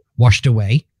been washed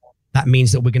away. That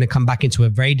means that we're going to come back into a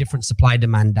very different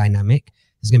supply-demand dynamic.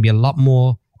 There's going to be a lot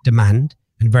more demand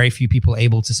and very few people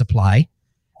able to supply.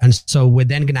 And so we're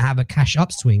then going to have a cash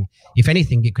upswing. If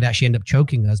anything, it could actually end up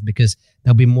choking us because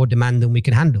there'll be more demand than we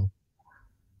can handle.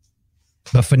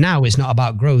 But for now, it's not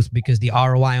about growth because the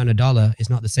ROI on $1 is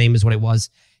not the same as what it was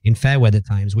in fair weather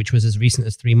times, which was as recent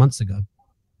as 3 months ago.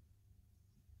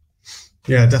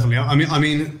 Yeah, definitely. I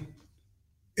mean,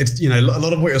 it's, a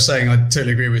lot of what you're saying, I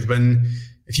totally agree with.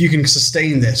 If you can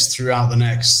sustain this throughout the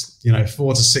next,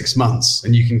 4 to 6 months,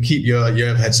 and you can keep your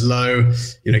overheads low,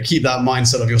 keep that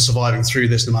mindset of you're surviving through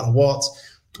this no matter what.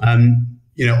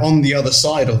 On the other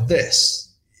side of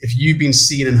this, if you've been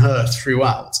seen and heard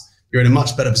throughout, you're in a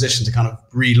much better position to kind of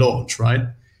relaunch, right?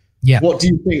 Yeah. What do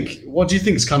you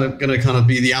think is kind of going to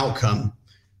be the outcome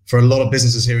for a lot of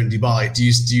businesses here in Dubai? Do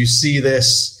you see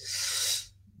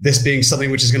this being something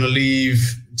which is going to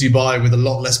leave Dubai with a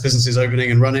lot less businesses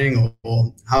opening and running,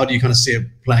 or how do you kind of see it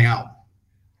playing out?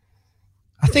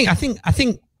 I think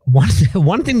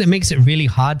one thing that makes it really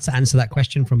hard to answer that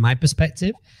question from my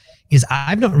perspective is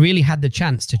I've not really had the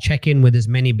chance to check in with as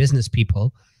many business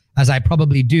people as I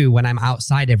probably do when I'm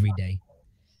outside every day.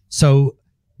 So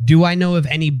do I know of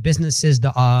any businesses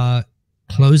that are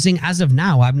closing? As of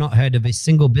now, I've not heard of a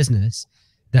single business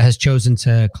that has chosen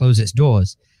to close its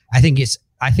doors. I think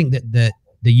that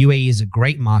the UAE is a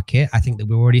great market. I think that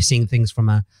we're already seeing things from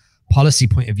a policy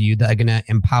point of view that are going to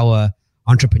empower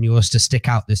entrepreneurs to stick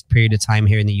out this period of time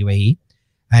here in the UAE.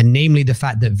 And namely the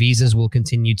fact that visas will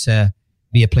continue to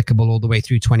be applicable all the way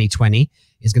through 2020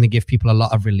 is going to give people a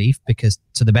lot of relief, because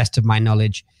to the best of my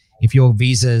knowledge, if your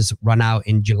visas run out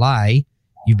in July,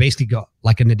 you've basically got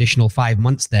like an additional 5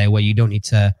 months there where you don't need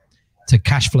to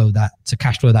cash flow that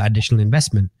additional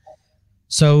investment.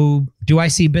 So do I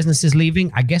see businesses leaving?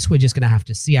 I guess we're just going to have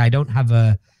to see. I don't have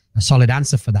a solid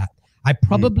answer for that. I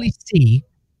probably see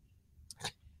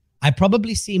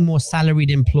more salaried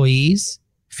employees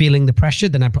feeling the pressure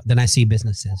than I see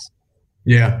businesses.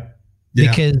 Yeah.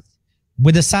 Because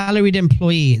with a salaried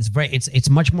employee, it's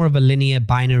much more of a linear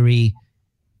binary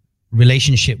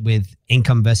relationship with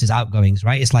income versus outgoings,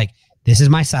 right? It's like, this is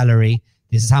my salary,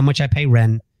 This is how much I pay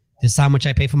rent. This is how much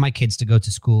I pay for my kids to go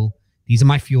to school. These are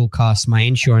my fuel costs, my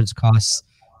insurance costs.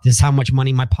 This is how much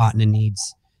money my partner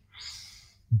needs.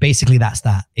 Basically, that's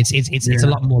that. It's a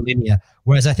lot more linear.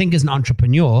 Whereas I think as an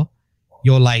entrepreneur,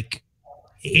 you're like,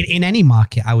 in any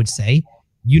market, I would say,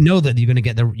 you know that you're going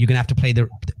to have to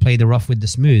play the rough with the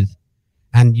smooth,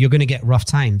 and you're going to get rough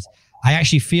times. I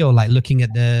actually feel like, looking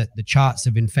at the charts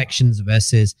of infections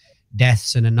versus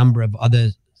deaths and a number of other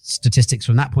statistics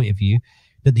from that point of view,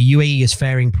 that the UAE is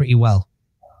faring pretty well.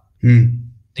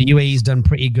 The UAE's done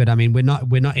pretty good. I mean, we're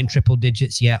not in triple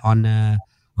digits yet on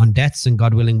deaths, and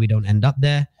God willing, we don't end up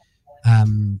there.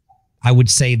 I would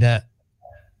say that,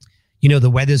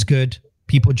 the weather's good.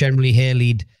 People generally here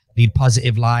lead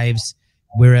positive lives.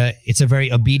 It's a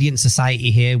very obedient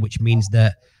society here, which means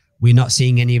that we're not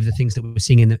seeing any of the things that we're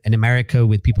seeing in America,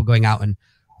 with people going out and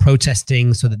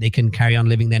protesting so that they can carry on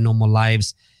living their normal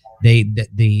lives.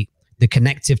 The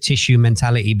connective tissue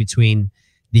mentality between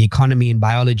the economy and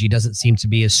biology doesn't seem to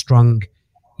be as strong,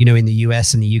 in the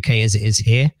US and the UK as it is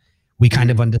here. We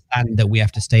kind of understand that we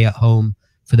have to stay at home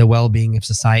for the well-being of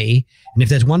society. And if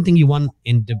there's one thing you want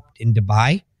in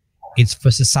Dubai, it's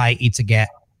for society to get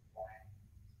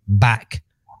back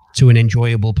to an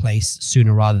enjoyable place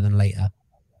sooner rather than later.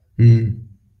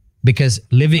 Because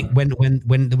living when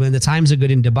the times are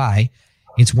good in Dubai,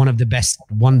 it's one of the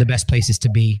best places to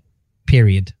be,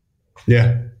 period.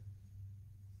 Yeah.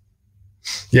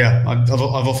 I've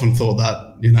often thought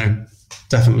that,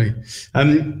 definitely.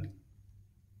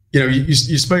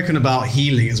 You've spoken about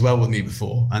healing as well with me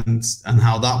before, and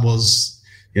how that was,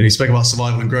 you spoke about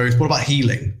survival and growth. What about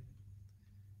healing?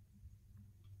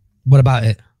 What about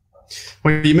it?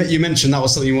 Well, you mentioned that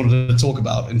was something you wanted to talk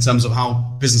about in terms of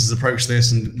how businesses approach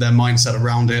this and their mindset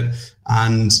around it.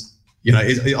 And,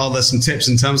 are there some tips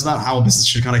in terms of that, how a business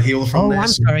should kind of heal from this? Oh, I'm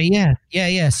sorry.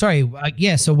 Yeah. Sorry.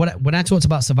 So when I talked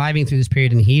about surviving through this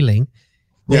period and healing,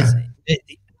 okay,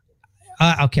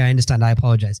 I understand. I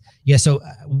apologize. Yeah. So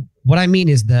what I mean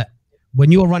is that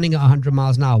when you're running at 100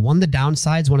 miles an hour, one of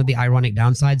the ironic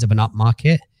downsides of an up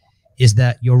market is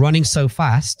that you're running so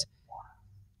fast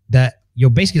that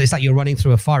it's like you're running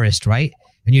through a forest, right?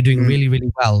 And you're doing really,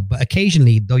 really well. But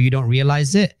occasionally, though you don't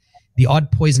realize it, the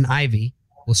odd poison ivy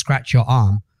will scratch your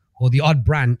arm, or the odd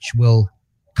branch will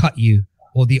cut you,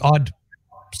 or the odd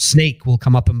snake will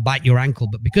come up and bite your ankle.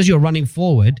 But because you're running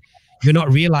forward, you're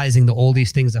not realizing that all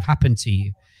these things have happened to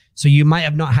you. So you might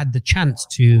have not had the chance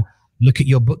to look at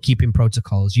your bookkeeping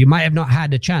protocols. You might have not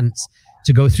had a chance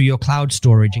to go through your cloud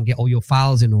storage and get all your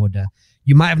files in order.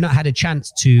 You might have not had a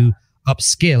chance to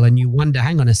upskill, and you wonder,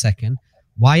 hang on a second,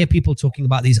 why are people talking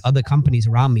about these other companies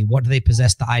around me? What do they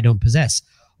possess that I don't possess?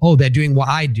 Oh, they're doing what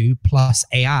I do plus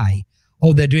AI.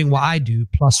 Oh, they're doing what I do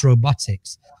plus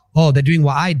robotics. Oh, they're doing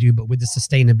what I do, but with the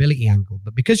sustainability angle.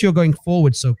 But because you're going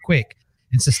forward so quick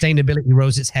and sustainability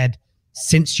rose its head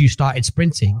since you started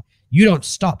sprinting, you don't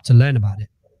stop to learn about it.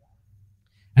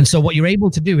 And so what you're able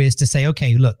to do is to say,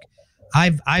 okay, look,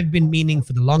 I've been meaning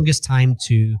for the longest time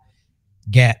to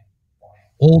get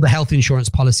all the health insurance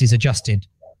policies adjusted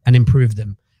and improve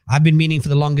them. I've been meaning for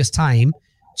the longest time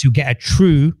to get a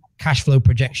true cash flow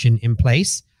projection in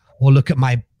place, or look at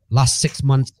my last 6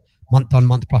 months,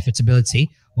 month-on-month profitability,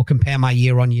 or compare my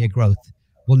year-on-year growth.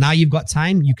 Well, now you've got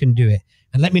time, you can do it.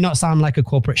 And let me not sound like a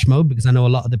corporate schmo, because I know a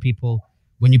lot of the people,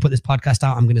 when you put this podcast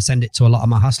out, I'm going to send it to a lot of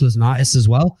my hustlers and artists as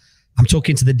well. I'm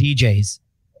talking to the DJs.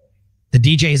 The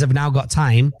DJs have now got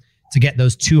time to get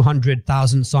those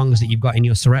 200,000 songs that you've got in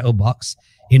your Soretto box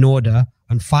in order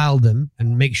and file them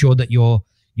and make sure that your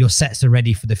sets are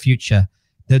ready for the future.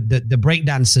 The break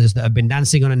dancers that have been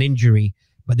dancing on an injury,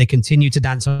 but they continue to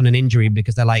dance on an injury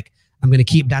because they're like, I'm going to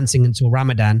keep dancing until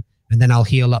Ramadan and then I'll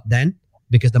heal up then,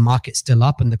 because the market's still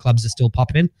up and the clubs are still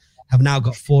popping, have now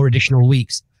got 4 additional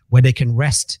weeks where they can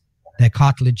rest their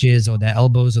cartilages or their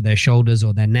elbows or their shoulders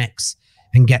or their necks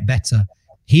and get better.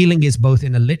 Healing is both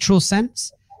in a literal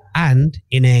sense and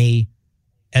in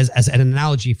as an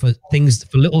analogy for things,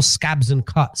 for little scabs and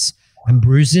cuts and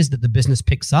bruises that the business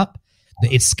picks up,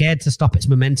 that it's scared to stop its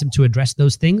momentum to address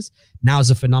those things. Now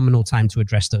is a phenomenal time to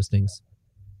address those things.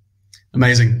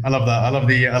 Amazing. I love that. I love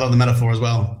the metaphor as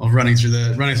well of running through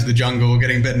the jungle,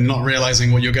 getting bitten, not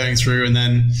realizing what you're going through. And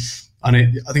then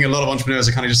I think a lot of entrepreneurs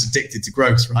are kind of just addicted to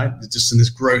growth, right? They're just in this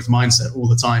growth mindset all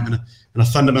the time. And a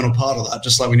fundamental part of that,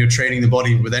 just like when you're training the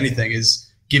body with anything,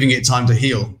 is giving it time to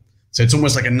heal. So it's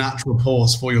almost like a natural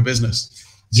pause for your business.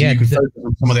 So you can focus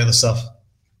on some of the other stuff.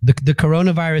 The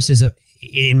coronavirus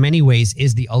in many ways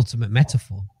is the ultimate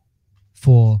metaphor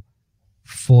for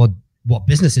what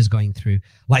business is going through.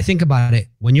 Like, think about it.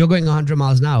 When you're going 100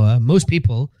 miles an hour, most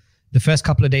people, the first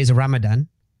couple of days of Ramadan,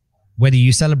 whether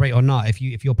you celebrate or not, if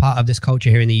you're part of this culture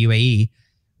here in the UAE,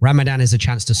 Ramadan is a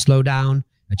chance to slow down,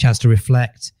 a chance to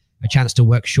reflect, a chance to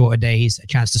work shorter days, a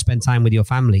chance to spend time with your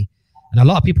family. And a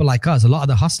lot of people like us, a lot of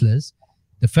the hustlers,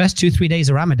 the first 2-3 days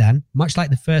of Ramadan, much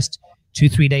like the first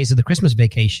 2-3 days of the Christmas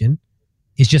vacation,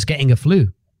 is just getting a flu.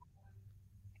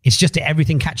 It's just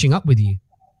everything catching up with you.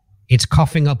 It's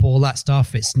coughing up all that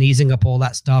stuff. It's sneezing up all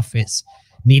that stuff. It's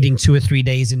needing 2 or 3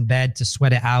 days in bed to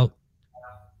sweat it out.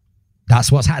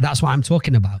 That's what I'm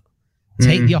talking about.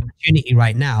 Take the opportunity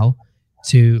right now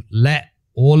to let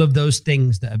all of those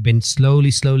things that have been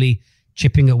slowly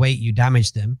chipping away at you,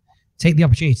 damage them. Take the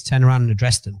opportunity to turn around and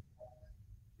address them.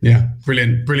 Yeah,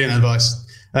 brilliant advice.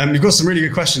 You've got some really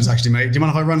good questions, actually, mate. Do you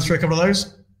mind if I run through a couple of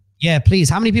those? Yeah, please.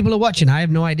 How many people are watching? I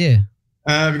have no idea.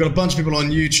 We've got a bunch of people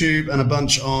on YouTube and a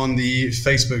bunch on the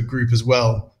Facebook group as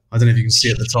well. I don't know if you can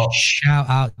see at the top. Shout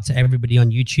out to everybody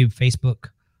on YouTube, Facebook,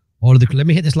 all of the. Let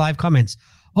me hit this live comments.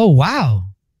 Oh wow!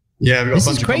 Yeah, we've got this a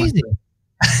bunch is of crazy.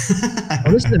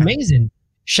 Oh, this is amazing.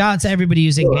 Shout out to everybody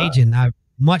who's engaging.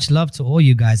 Much love to all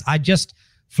you guys. I just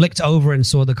flicked over and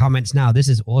saw the comments now. This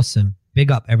is awesome.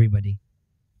 Big up, everybody.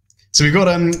 So we've got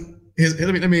let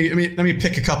me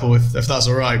pick a couple if that's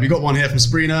all right. We got one here from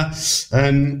Sabrina.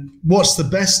 What's the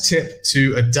best tip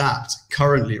to adapt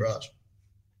currently, Raj?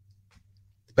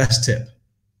 The best tip.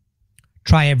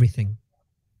 Try everything.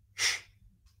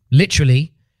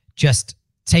 Literally, just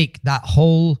take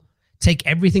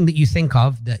everything that you think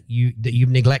of that you've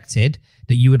neglected,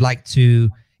 that you would like to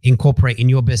incorporate in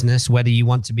your business, whether you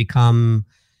want to become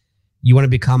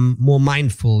more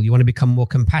mindful, you want to become more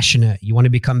compassionate, you want to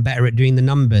become better at doing the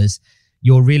numbers,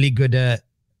 you're really good at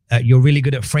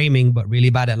framing but really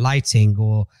bad at lighting,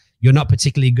 or you're not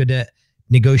particularly good at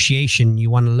negotiation, you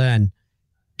want to learn.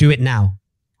 Do it now.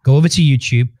 Go over to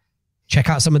YouTube, check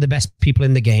out some of the best people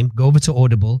in the game, go over to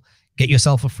Audible, get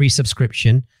yourself a free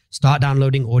subscription, start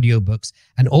downloading audiobooks,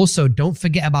 and also don't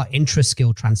forget about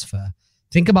intra-skill transfer.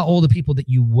 Think about all the people that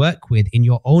you work with in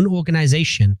your own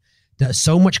organization that are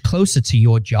so much closer to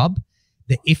your job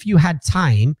that if you had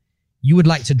time, you would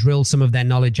like to drill some of their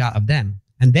knowledge out of them.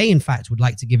 And they, in fact, would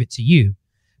like to give it to you.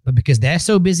 But because they're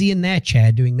so busy in their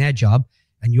chair doing their job,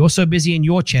 and you're so busy in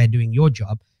your chair doing your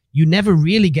job, you never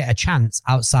really get a chance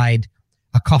outside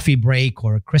a coffee break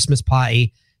or a Christmas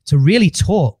party to really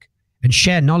talk and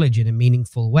share knowledge in a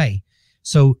meaningful way.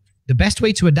 So the best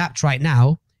way to adapt right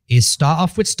now is start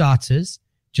off with starters,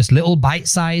 just little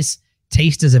bite-sized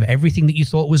tasters of everything that you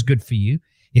thought was good for you.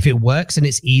 If it works and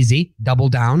it's easy, double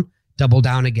down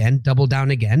again,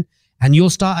 and you'll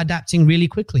start adapting really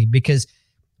quickly, because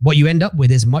what you end up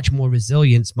with is much more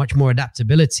resilience, much more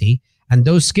adaptability, and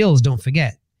those skills, don't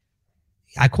forget,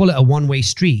 I call it a one-way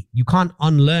street. You can't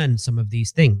unlearn some of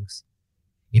these things.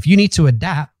 If you need to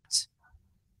adapt,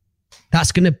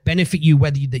 that's going to benefit you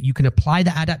whether you can apply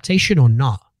the adaptation or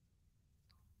not.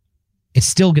 It's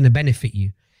still going to benefit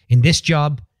you in this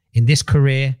job, in this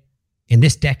career, in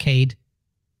this decade.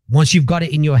 Once you've got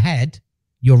it in your head,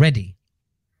 you're ready.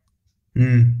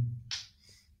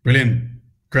 Brilliant.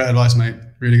 Great advice, mate.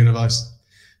 Really good advice.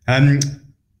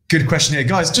 Good question here,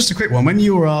 guys. Just a quick one. When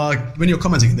you're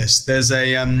commenting this, there's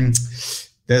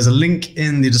a link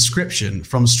in the description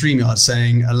from StreamYard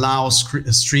saying allow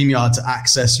StreamYard to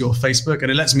access your Facebook,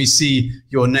 and it lets me see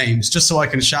your names just so I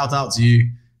can shout out to you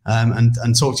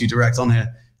and talk to you direct on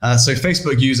here. So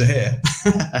Facebook user here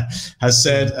has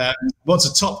said, what's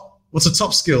a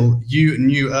top skill you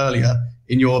knew earlier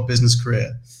in your business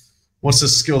career? What's a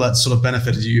skill that sort of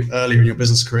benefited you earlier in your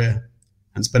business career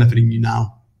and it's benefiting you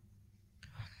now?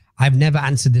 I've never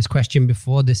answered this question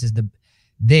before.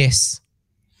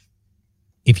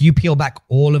 If you peel back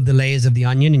all of the layers of the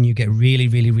onion and you get really,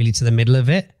 really, really to the middle of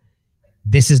it,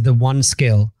 this is the one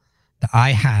skill that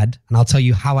I had, and I'll tell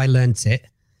you how I learned it,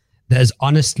 that has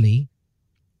honestly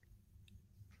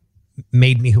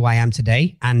made me who I am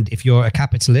today. And if you're a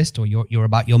capitalist or you're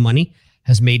about your money,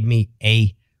 has made me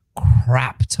a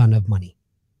crap ton of money.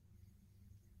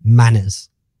 Manners.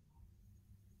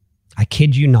 I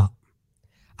kid you not.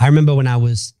 I remember when I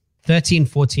was 13,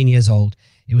 14 years old,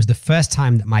 it was the first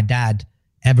time that my dad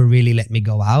ever really let me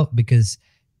go out, because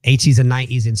 80s and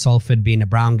 90s in Salford, being a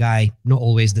brown guy, not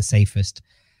always the safest.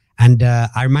 And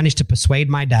I managed to persuade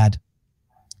my dad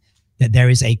that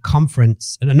there is a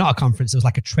conference, not a conference, it was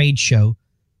like a trade show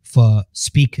for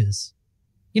speakers,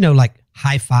 like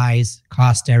hi-fis,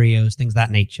 car stereos, things of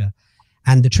that nature.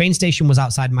 And the train station was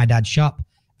outside my dad's shop,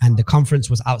 and the conference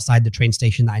was outside the train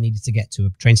station that I needed to get to,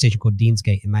 a train station called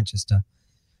Deansgate in Manchester.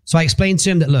 So I explained to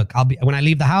him that, look, when I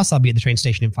leave the house, I'll be at the train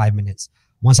station in 5 minutes.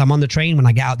 Once I'm on the train, when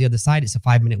I get out the other side, it's a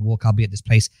 5-minute walk. I'll be at this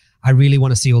place. I really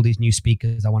want to see all these new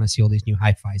speakers. I want to see all these new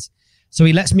hi-fis. So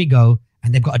he lets me go,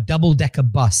 and they've got a double-decker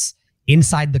bus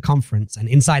inside the conference, and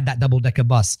inside that double-decker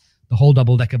bus, the whole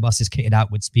double-decker bus is kitted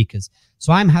out with speakers.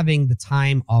 So I'm having the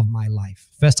time of my life.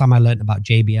 First time I learned about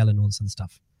JBL and all this other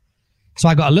stuff. So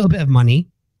I got a little bit of money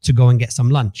to go and get some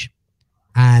lunch.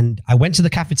 And I went to the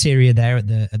cafeteria there at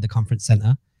the conference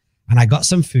center, and I got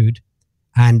some food.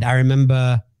 And I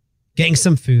remember getting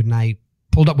some food, and I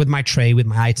pulled up with my tray with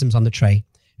my items on the tray.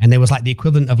 And there was like the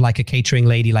equivalent of like a catering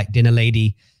lady, like dinner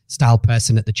lady style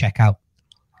person at the checkout.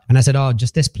 And I said, oh,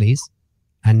 just this, please.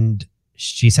 And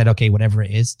she said, okay, whatever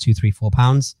it is, 2, 3, 4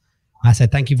 pounds. I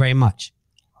said, thank you very much.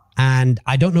 And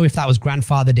I don't know if that was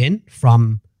grandfathered in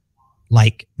from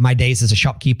like my days as a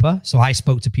shopkeeper. So I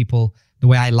spoke to people the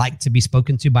way I like to be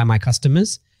spoken to by my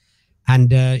customers.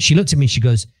 And she looked at me and she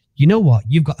goes, you know what?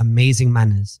 You've got amazing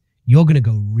manners. You're going to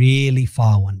go really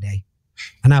far one day.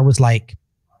 And I was like,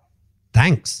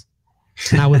 thanks.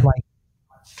 And I was like,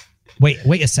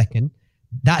 wait a second.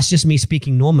 That's just me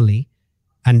speaking normally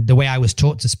and the way I was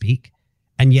taught to speak.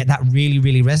 And yet that really,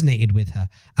 really resonated with her.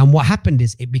 And what happened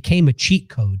is it became a cheat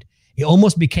code. It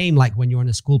almost became like when you're on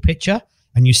a school picture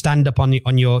and you stand up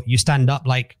you stand up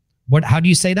like, how do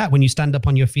you say that? When you stand up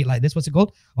on your feet like this, what's it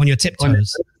called? On your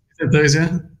tiptoes. Tiptoes,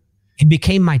 yeah. It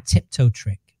became my tiptoe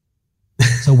trick.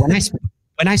 So when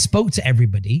I spoke to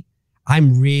everybody,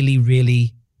 I'm really,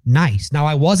 really nice. Now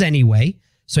I was anyway.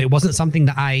 So it wasn't something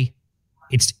that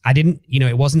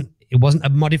it wasn't a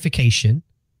modification.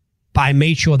 But I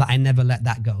made sure that I never let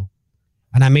that go.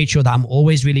 And I made sure that I'm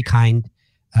always really kind,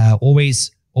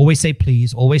 always say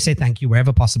please, always say thank you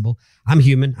wherever possible. I'm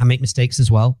human. I make mistakes as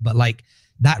well. But like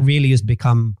that really has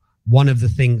become one of the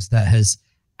things that has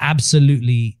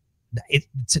absolutely,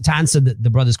 to answer the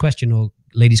brother's question or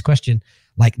lady's question,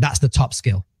 like that's the top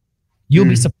skill. You'll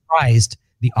be surprised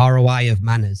the ROI of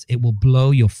manners. It will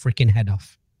blow your freaking head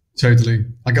off. Totally.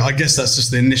 I guess that's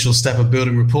just the initial step of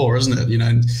building rapport, isn't it? You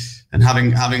know, and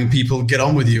having people get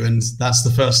on with you. And that's the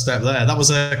first step there. That was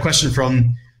a question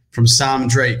from Sam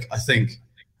Drake, I think.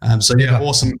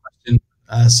 Awesome question,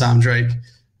 Sam Drake.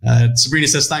 Sabrina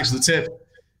says, thanks for the tip.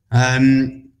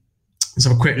 Let's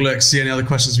have a quick look, see any other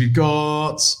questions we've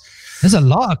got. There's a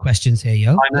lot of questions here,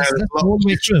 yo. I know. Let's go all the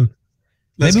way through them.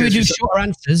 Maybe we do shorter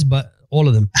answers, but all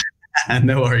of them.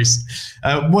 No worries.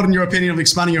 What, in your opinion, of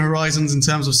expanding your horizons in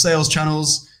terms of sales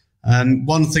channels? And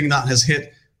one thing that has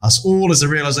hit us all is the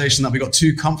realization that we got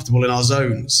too comfortable in our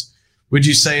zones. Would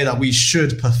you say that we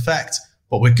should perfect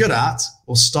what we're good at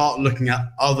or start looking at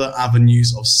other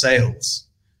avenues of sales?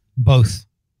 Both.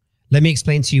 Let me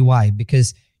explain to you why.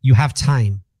 Because you have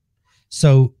time.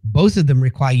 So both of them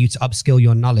require you to upskill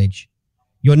your knowledge.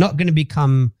 You're not going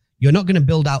to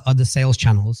build out other sales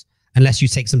channels unless you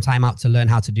take some time out to learn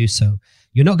how to do so.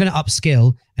 You're not going to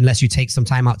upskill unless you take some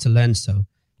time out to learn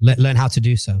how to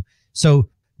do so. So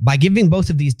by giving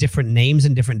both of these different names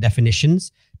and different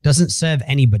definitions doesn't serve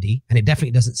anybody, and it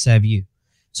definitely doesn't serve you.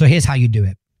 So here's how you do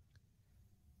it.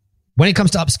 When it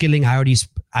comes to upskilling, I already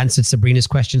answered Sabrina's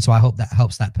question, so I hope that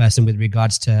helps that person with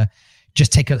regards to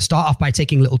just start off by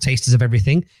taking little tasters of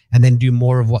everything and then do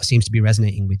more of what seems to be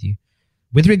resonating with you.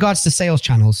 With regards to sales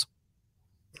channels,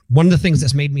 one of the things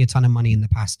that's made me a ton of money in the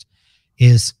past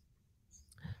is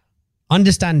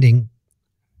understanding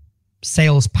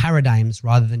sales paradigms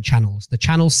rather than channels. The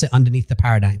channels sit underneath the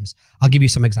paradigms. I'll give you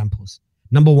some examples.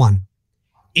 Number one,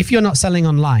 if you're not selling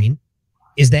online,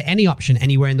 is there any option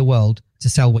anywhere in the world to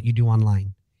sell what you do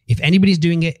online? If anybody's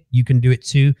doing it, you can do it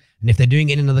too. And if they're doing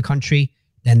it in another country,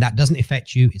 then that doesn't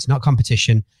affect you. It's not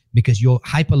competition because your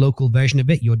hyper-local version of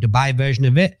it, your Dubai version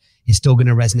of it, is still going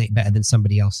to resonate better than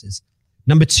somebody else's.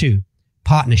 Number two,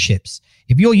 partnerships.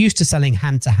 If you're used to selling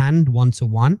hand-to-hand,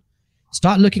 one-to-one,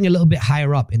 start looking a little bit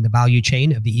higher up in the value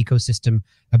chain of the ecosystem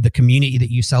of the community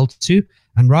that you sell to.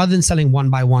 And rather than selling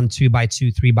 1x1,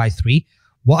 2x2, 3x3,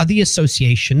 what are the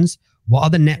associations? What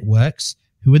are the networks?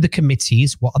 Who are the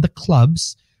committees? What are the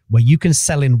clubs where you can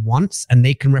sell in once and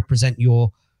they can represent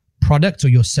your product or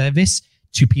your service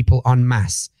to people en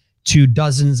masse, to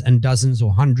dozens and dozens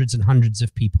or hundreds and hundreds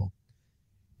of people?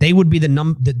 They would be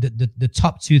the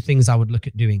top two things I would look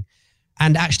at doing.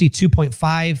 And actually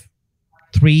 2.5,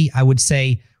 3, I would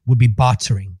say, would be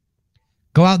bartering.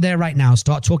 Go out there right now,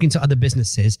 start talking to other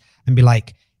businesses and be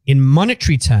like, in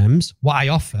monetary terms, what I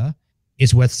offer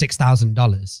is worth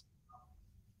 $6,000.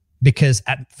 Because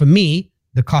for me,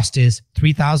 the cost is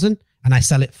 $3,000 and I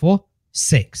sell it for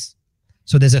 $6,000.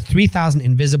 So there's a $3,000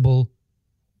 invisible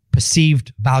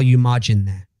perceived value margin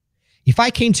there. If I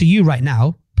came to you right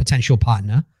now, potential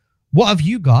partner, what have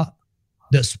you got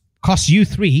that costs you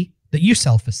 $3,000 that you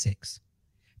sell for $6,000?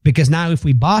 Because now if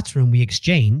we barter and we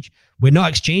exchange, we're not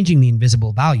exchanging the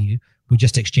invisible value, we're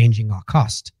just exchanging our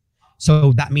cost.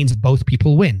 So that means both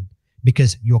people win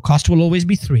because your cost will always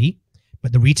be 3,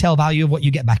 but the retail value of what you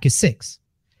get back is 6.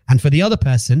 And for the other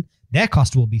person, their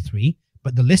cost will be 3,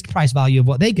 but the list price value of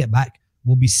what they get back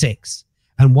will be 6.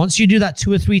 And once you do that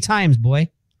 2 or 3 times, boy,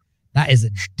 that is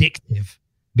addictive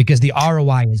because the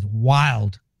ROI is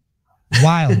wild.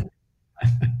 Wild.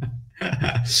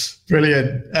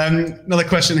 Brilliant. Another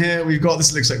question here. We've got,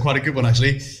 this looks like quite a good one,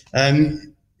 actually.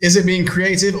 Is it being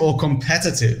creative or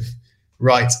competitive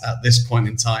right at this point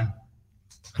in time?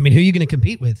 I mean, who are you going to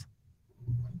compete with?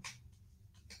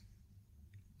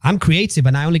 I'm creative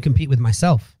and I only compete with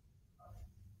myself.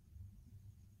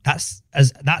 That's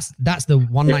the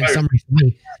one-line summary for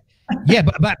me. Yeah,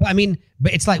 but I mean,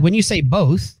 but it's like when you say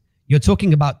both, you're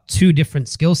talking about 2 different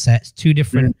skill sets, 2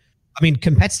 different. I mean,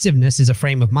 competitiveness is a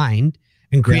frame of mind,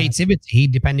 and creativity,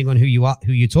 depending on who you are,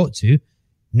 who you talk to,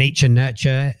 nature,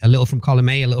 nurture, a little from column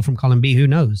A, a little from column B. Who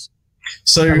knows?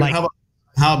 So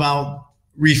how about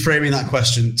reframing that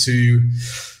question to: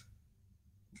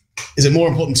 is it more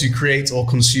important to create or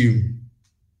consume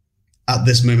at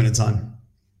this moment in time?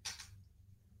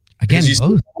 Again,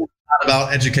 both.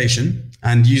 About education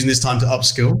and using this time to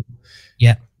upskill.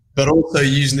 Yeah. But also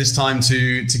using this time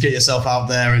to get yourself out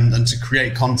there and to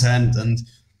create content. And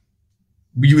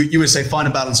you would say find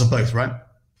a balance of both, right?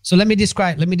 So let me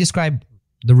describe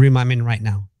the room I'm in right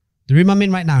now. The room I'm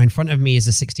in right now, in front of me is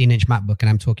a 16-inch MacBook and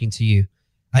I'm talking to you.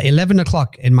 At 11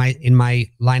 o'clock in my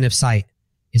line of sight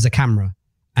is a camera.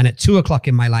 And at 2 o'clock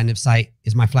in my line of sight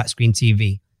is my flat screen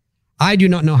TV. I do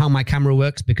not know how my camera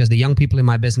works because the young people in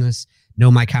my business know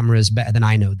my cameras better than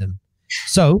I know them.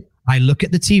 So I look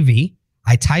at the TV,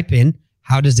 I type in,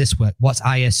 how does this work? What's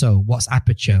ISO? What's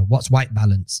aperture? What's white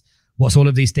balance? What's all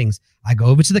of these things? I go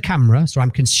over to the camera, so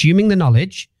I'm consuming the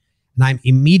knowledge and I'm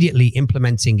immediately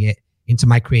implementing it into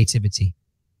my creativity.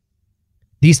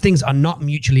 These things are not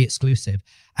mutually exclusive.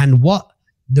 And what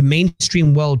the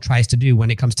mainstream world tries to do when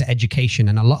it comes to education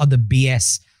and a lot of the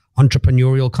BS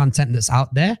entrepreneurial content that's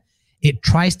out there, it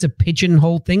tries to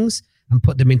pigeonhole things and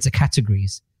put them into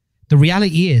categories. The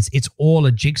reality is it's all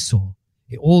a jigsaw.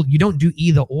 You don't do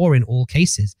either or in all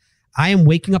cases. I am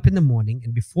waking up in the morning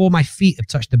and before my feet have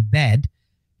touched the bed,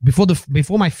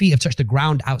 before my feet have touched the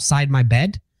ground outside my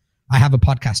bed, I have a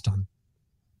podcast on.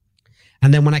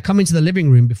 And then when I come into the living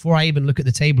room, before I even look at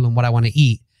the table and what I want to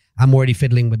eat, I'm already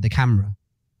fiddling with the camera.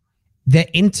 They're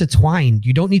intertwined.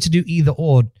 You don't need to do either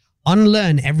or.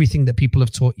 Unlearn everything that people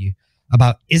have taught you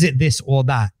about, is it this or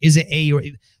that? Is it A or...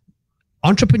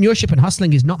 Entrepreneurship and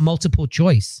hustling is not multiple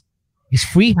choice. It's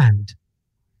freehand.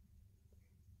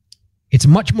 It's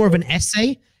much more of an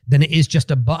essay than it is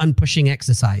just a button pushing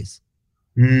exercise.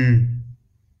 And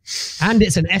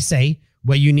it's an essay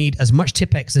where you need as much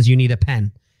Tipp-Ex as you need a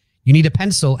pen. You need a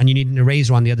pencil and you need an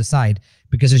eraser on the other side,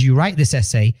 because as you write this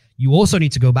essay, you also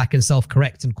need to go back and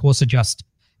self-correct and course adjust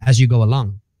as you go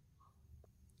along.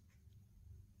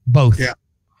 Both.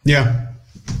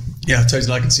 Yeah,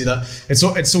 totally. I can see that.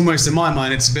 It's almost, in my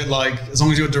mind, it's a bit like, as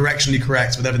long as you're directionally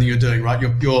correct with everything you're doing, right?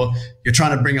 You're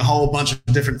trying to bring a whole bunch of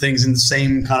different things in the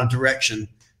same kind of direction,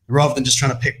 rather than just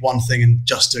trying to pick one thing and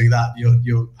just doing that.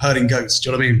 You're herding goats.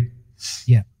 Do you know what I mean?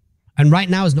 Yeah. And right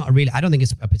now is not I don't think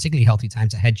it's a particularly healthy time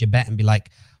to hedge your bet and be like,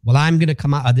 well, I'm going to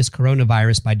come out of this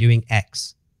coronavirus by doing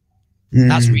X.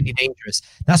 That's really dangerous.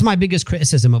 That's my biggest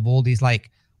criticism of all these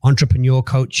like entrepreneur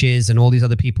coaches and all these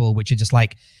other people, which are just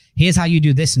like, here's how you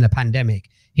do this in a pandemic.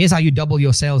 Here's how you double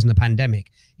your sales in a pandemic.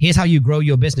 Here's how you grow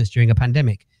your business during a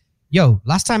pandemic. Yo,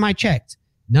 last time I checked,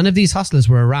 none of these hustlers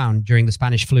were around during the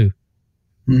Spanish flu.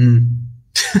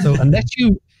 So unless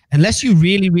you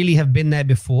really, really have been there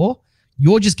before,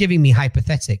 you're just giving me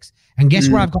hypothetics. And guess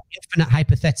where I've got infinite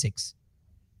hypothetics?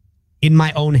 In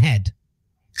my own head.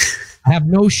 I have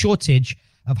no shortage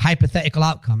of hypothetical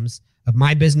outcomes of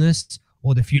my business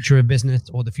or the future of business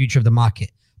or the future of the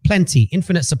market. Plenty,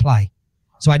 infinite supply.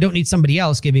 So I don't need somebody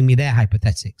else giving me their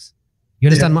hypothetics. You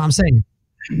understand what I'm saying?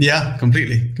 Yeah,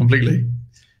 completely.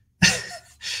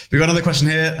 We've got another question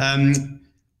here.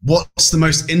 What's the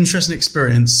most interesting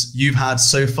experience you've had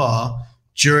so far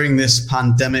during this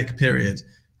pandemic period?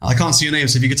 I can't see your name,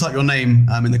 so if you could type your name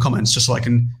in the comments just so I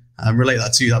can relate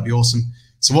that to you, that'd be awesome.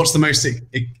 So what's the most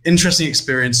interesting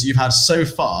experience you've had so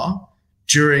far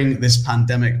during this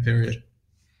pandemic period?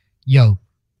 Yo,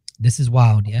 this is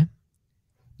wild, yeah?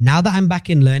 Now that I'm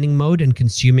back in learning mode and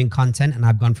consuming content and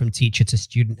I've gone from teacher to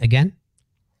student again,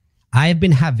 I have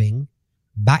been having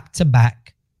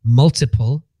back-to-back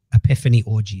multiple epiphany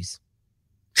orgies.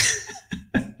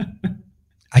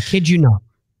 I kid you not.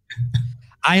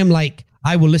 I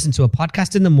will listen to a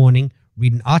podcast in the morning,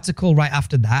 read an article right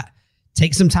after that,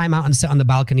 take some time out and sit on the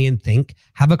balcony and think,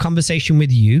 have a conversation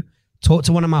with you, talk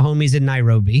to one of my homies in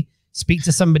Nairobi, speak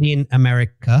to somebody in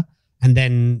America, and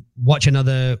then watch a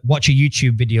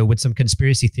YouTube video with some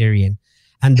conspiracy theory in.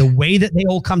 And the way that they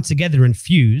all come together and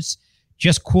fuse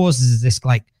just causes this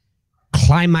like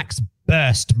climax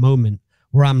burst moment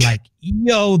where I'm like,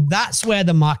 yo, that's where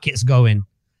the market's going.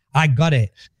 I got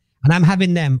it. And I'm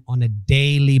having them on a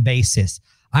daily basis.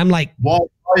 I'm like, why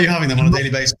are you having them on a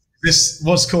daily basis?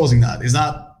 What's causing that? Is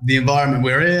that the environment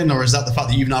we're in, or is that the fact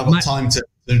that you've now got time to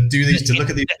do these, to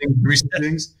look at these things, research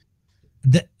things?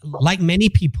 Like many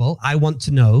people, I want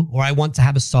to know, or I want to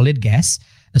have a solid guess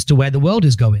as to where the world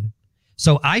is going.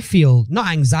 So I feel not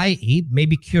anxiety,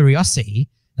 maybe curiosity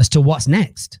as to what's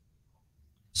next.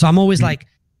 So I'm always like,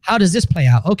 how does this play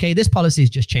out? Okay, this policy has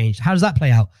just changed. How does that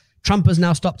play out? Trump has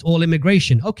now stopped all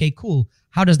immigration. Okay, cool.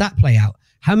 How does that play out?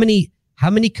 How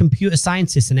many computer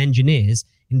scientists and engineers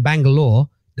in Bangalore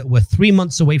that were 3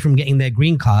 months away from getting their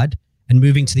green card and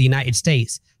moving to the United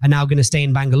States are now going to stay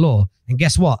in Bangalore? And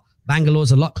guess what?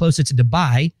 Bangalore's a lot closer to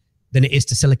Dubai than it is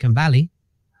to Silicon Valley.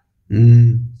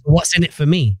 What's in it for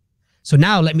me? So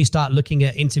now let me start looking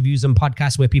at interviews and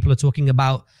podcasts where people are talking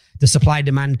about the supply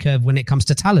demand curve when it comes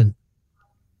to talent.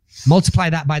 Multiply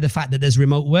that by the fact that there's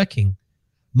remote working.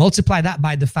 Multiply that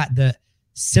by the fact that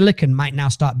silicon might now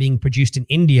start being produced in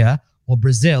India or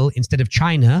Brazil instead of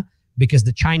China, because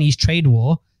the Chinese trade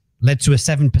war led to a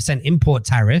 7% import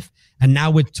tariff. And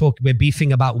now we're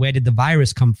beefing about where did the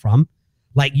virus come from.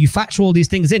 Like, you factor all these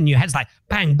things in, your head's like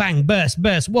bang, bang, burst,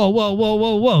 whoa, whoa, whoa,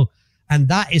 whoa, whoa. And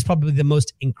that is probably the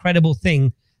most incredible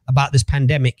thing about this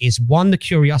pandemic is, one, the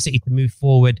curiosity to move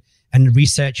forward and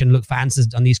research and look for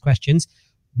answers on these questions,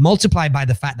 multiplied by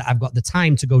the fact that I've got the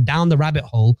time to go down the rabbit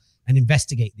hole and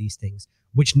investigate these things,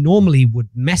 which normally would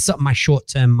mess up my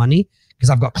short-term money, because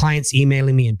I've got clients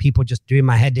emailing me and people just doing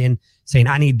my head in saying,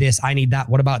 I need this, I need that.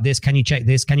 What about this? Can you check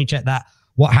this? Can you check that?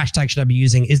 What hashtag should I be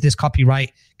using? Is this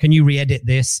copyright? Can you re-edit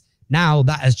this? Now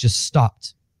that has just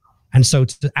stopped. And so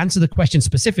to answer the question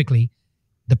specifically,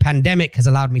 the pandemic has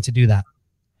allowed me to do that.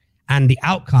 And the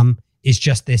outcome is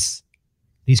just these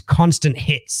constant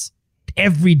hits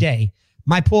every day.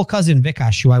 My poor cousin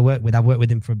Vikash, who I've worked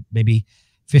with him for maybe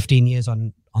 15 years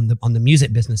on the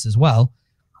music business as well,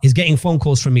 is getting phone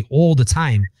calls from me all the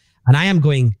time. And I am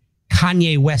going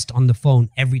Kanye West on the phone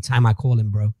every time I call him,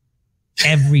 bro.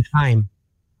 Every time.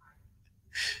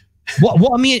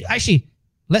 What I mean, actually,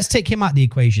 let's take him out of the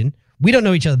equation. We don't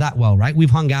know each other that well, right? We've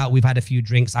hung out, we've had a few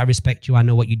drinks. I respect you. I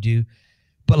know what you do.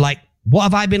 But like, what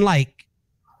have I been like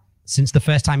since the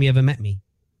first time you ever met me?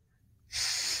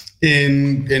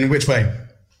 In which way?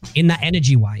 In that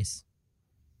energy wise.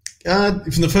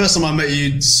 From the first time I met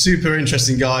you, super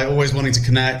interesting guy, always wanting to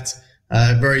connect,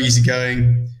 very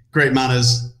easygoing, great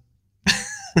manners.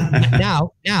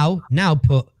 now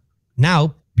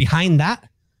behind that,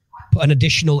 put an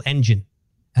additional engine.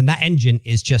 And that engine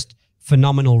is just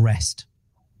phenomenal rest.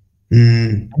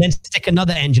 And then stick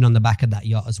another engine on the back of that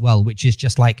yacht as well, which is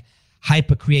just like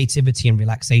hyper creativity and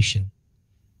relaxation.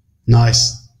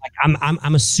 Nice. Like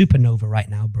I'm a supernova right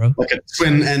now, bro. Like a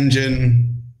twin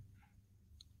engine.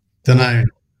 Don't know.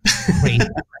 Crazy.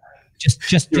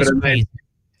 just crazy.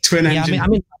 Twin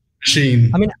engine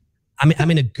machine.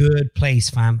 I'm in a good place,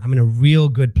 fam. I'm in a real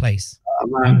good place. Oh,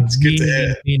 man, it's good to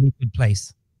hear. Really good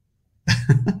place.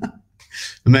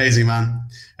 Amazing, man.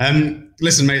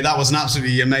 Listen, mate, that was an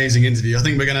absolutely amazing interview. I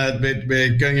think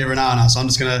we're going over an hour now, so I'm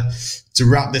just to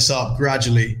wrap this up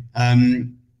gradually.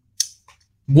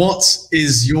 What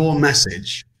is your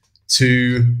message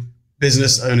to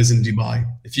business owners in Dubai?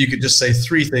 If you could just say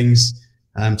 3 things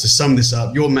to sum this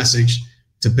up, your message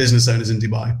to business owners in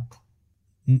Dubai.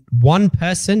 One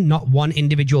person, not one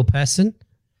individual person,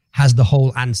 has the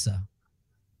whole answer.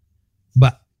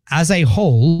 But as a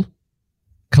whole,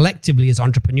 collectively as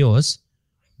entrepreneurs,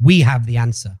 we have the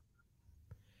answer.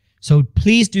 So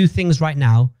please do things right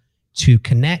now to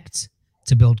connect,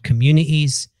 to build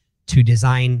communities, to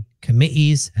design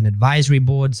committees and advisory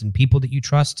boards and people that you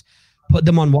trust. Put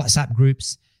them on WhatsApp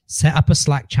groups, set up a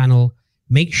Slack channel,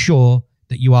 make sure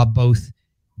that you are both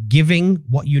giving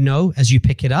what you know as you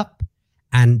pick it up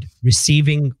and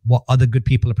receiving what other good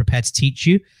people are prepared to teach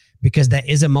you, because there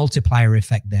is a multiplier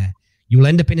effect there. You will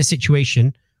end up in a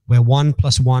situation where 1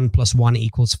 + 1 + 1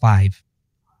 = 5.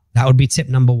 That would be tip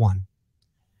number 1.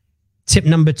 Tip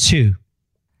number 2,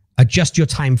 adjust your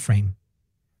time frame.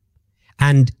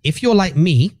 And if you're like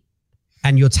me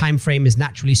and your time frame is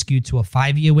naturally skewed to a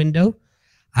 5-year window,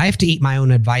 I have to eat my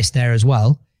own advice there as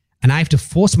well. And I have to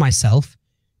force myself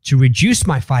to reduce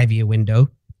my 5-year window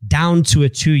down to a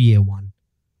 2-year one.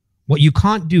 What you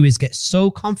can't do is get so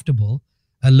comfortable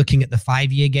at looking at the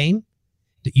 5-year game.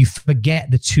 that you forget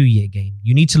the 2-year game.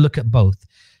 You need to look at both.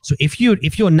 So if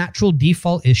your natural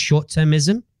default is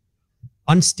short-termism,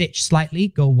 unstitch slightly,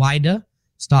 go wider,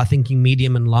 start thinking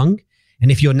medium and long. And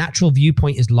if your natural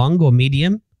viewpoint is long or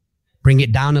medium, bring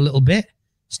it down a little bit,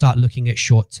 start looking at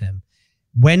short-term.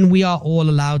 When we are all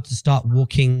allowed to start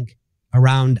walking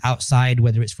around outside,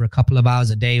 whether it's for a couple of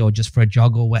hours a day or just for a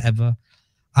jog or whatever,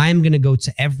 I'm going to go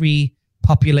to every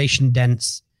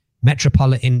population-dense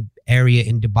metropolitan area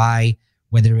in Dubai,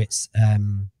 whether it's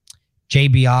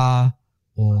JBR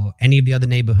or any of the other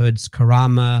neighborhoods,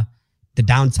 Karama, the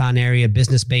downtown area,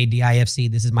 Business Bay, DIFC,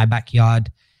 this is my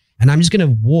backyard. And I'm just going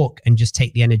to walk and just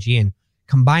take the energy in.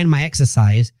 Combine my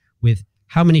exercise with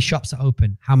how many shops are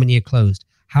open, how many are closed,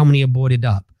 how many are boarded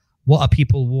up, what are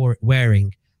people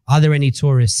wearing, are there any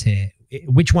tourists here,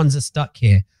 which ones are stuck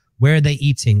here, where are they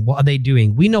eating, what are they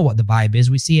doing? We know what the vibe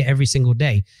is. We see it every single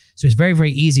day. So it's very,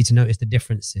 very easy to notice the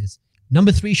differences.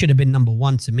 Number 3 should have been number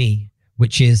 1 to me,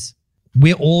 which is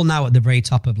we're all now at the very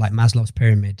top of like Maslow's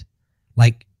pyramid.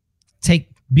 Like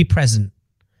be present,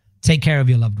 take care of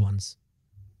your loved ones,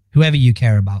 whoever you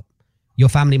care about. Your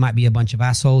family might be a bunch of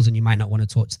assholes and you might not want to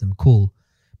talk to them. Cool.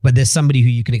 But there's somebody who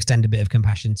you can extend a bit of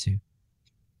compassion to.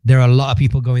 There are a lot of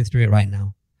people going through it right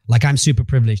now. Like I'm super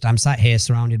privileged. I'm sat here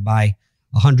surrounded by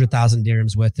 100,000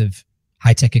 dirhams worth of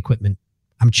high-tech equipment.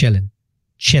 I'm chilling.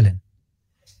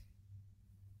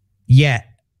 Yet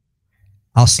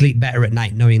I'll sleep better at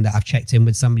night knowing that I've checked in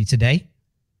with somebody today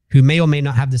who may or may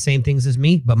not have the same things as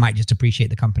me, but might just appreciate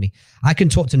the company. I can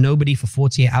talk to nobody for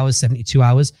 48 hours, 72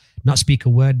 hours, not speak a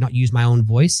word, not use my own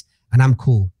voice, and I'm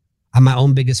cool. I'm my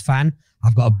own biggest fan.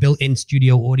 I've got a built-in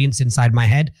studio audience inside my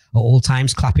head at all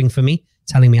times clapping for me,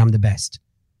 telling me I'm the best.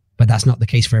 But that's not the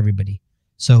case for everybody.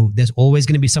 So there's always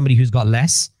going to be somebody who's got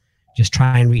less. Just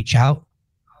try and reach out,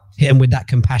 hit them with that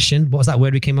compassion. What was that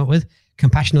word we came up with?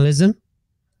 Compassionalism?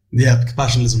 Yeah,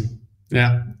 compassionalism.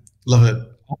 Yeah, love it.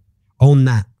 Own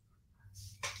that.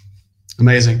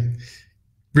 Amazing.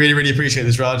 Really, really appreciate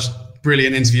this, Raj.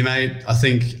 Brilliant interview, mate. I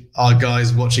think our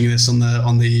guys watching this on the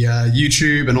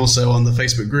YouTube and also on the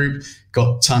Facebook group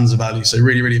got tons of value. So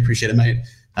really, really appreciate it, mate.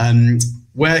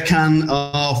 Where can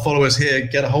our followers here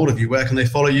get a hold of you? Where can they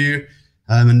follow you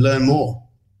and learn more?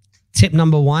 Tip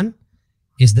number 1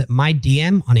 is that my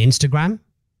DM on Instagram,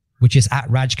 which is at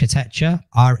Raj Kotecha,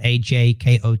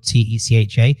 RAJKOTECHA.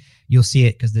 You'll see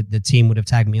it because the team would have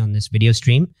tagged me on this video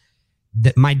stream.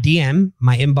 That my DM,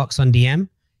 my inbox on DM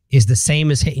is the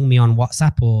same as hitting me on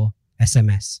WhatsApp or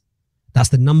SMS. That's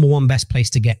the number 1 best place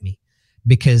to get me,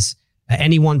 because at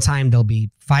any one time, there'll be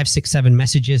 5, 6, 7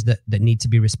 messages that need to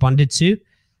be responded to.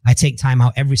 I take time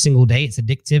out every single day. It's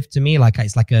addictive to me.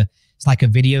 It's like a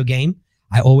video game.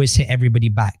 I always hit everybody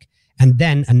back. And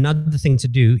then another thing to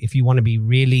do, if you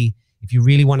really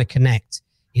want to connect,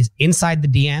 is inside the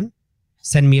DM,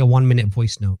 send me a 1-minute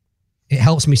voice note. It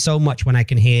helps me so much when I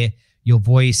can hear your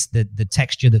voice, the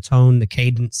texture, the tone, the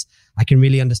cadence. I can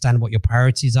really understand what your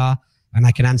priorities are, and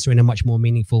I can answer in a much more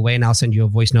meaningful way, and I'll send you a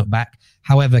voice note back.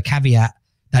 However, caveat,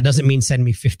 that doesn't mean send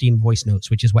me 15 voice notes,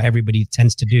 which is what everybody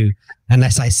tends to do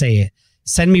unless I say it.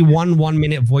 Send me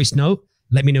 1-minute voice note.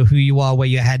 Let me know who you are, where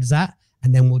your head's at,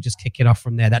 and then we'll just kick it off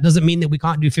from there. That doesn't mean that we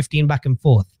can't do 15 back and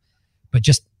forth, but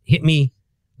just hit me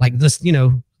like this,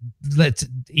 let's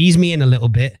ease me in a little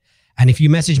bit. And if you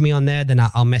message me on there, then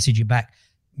I'll message you back.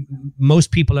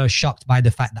 Most people are shocked by the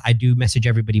fact that I do message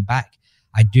everybody back.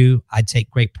 I take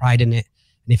great pride in it.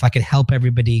 And if I can help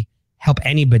anybody,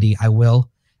 I will.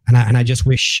 And I just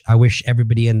wish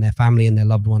everybody and their family and their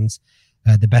loved ones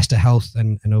the best of health.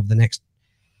 And over the next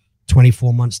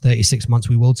 24 months, 36 months,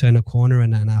 we will turn a corner.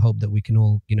 And I hope that we can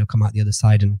all, come out the other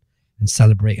side and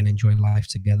celebrate and enjoy life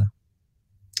together.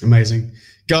 Amazing.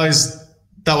 Guys,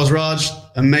 that was Raj.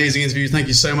 Amazing interview. Thank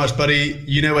you so much, buddy.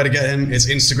 You know where to get him. It's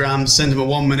Instagram. Send him a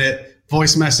 1-minute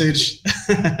voice message,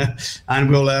 and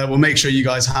we'll make sure you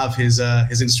guys have his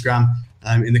Instagram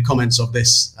in the comments of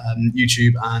this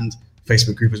YouTube and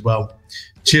Facebook group as well.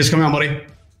 Cheers for coming on, buddy.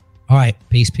 All right.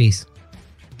 Peace.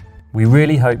 We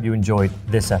really hope you enjoyed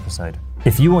this episode.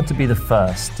 If you want to be the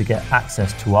first to get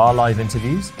access to our live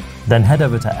interviews, then head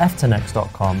over to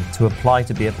f10x.com to apply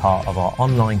to be a part of our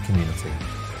online community.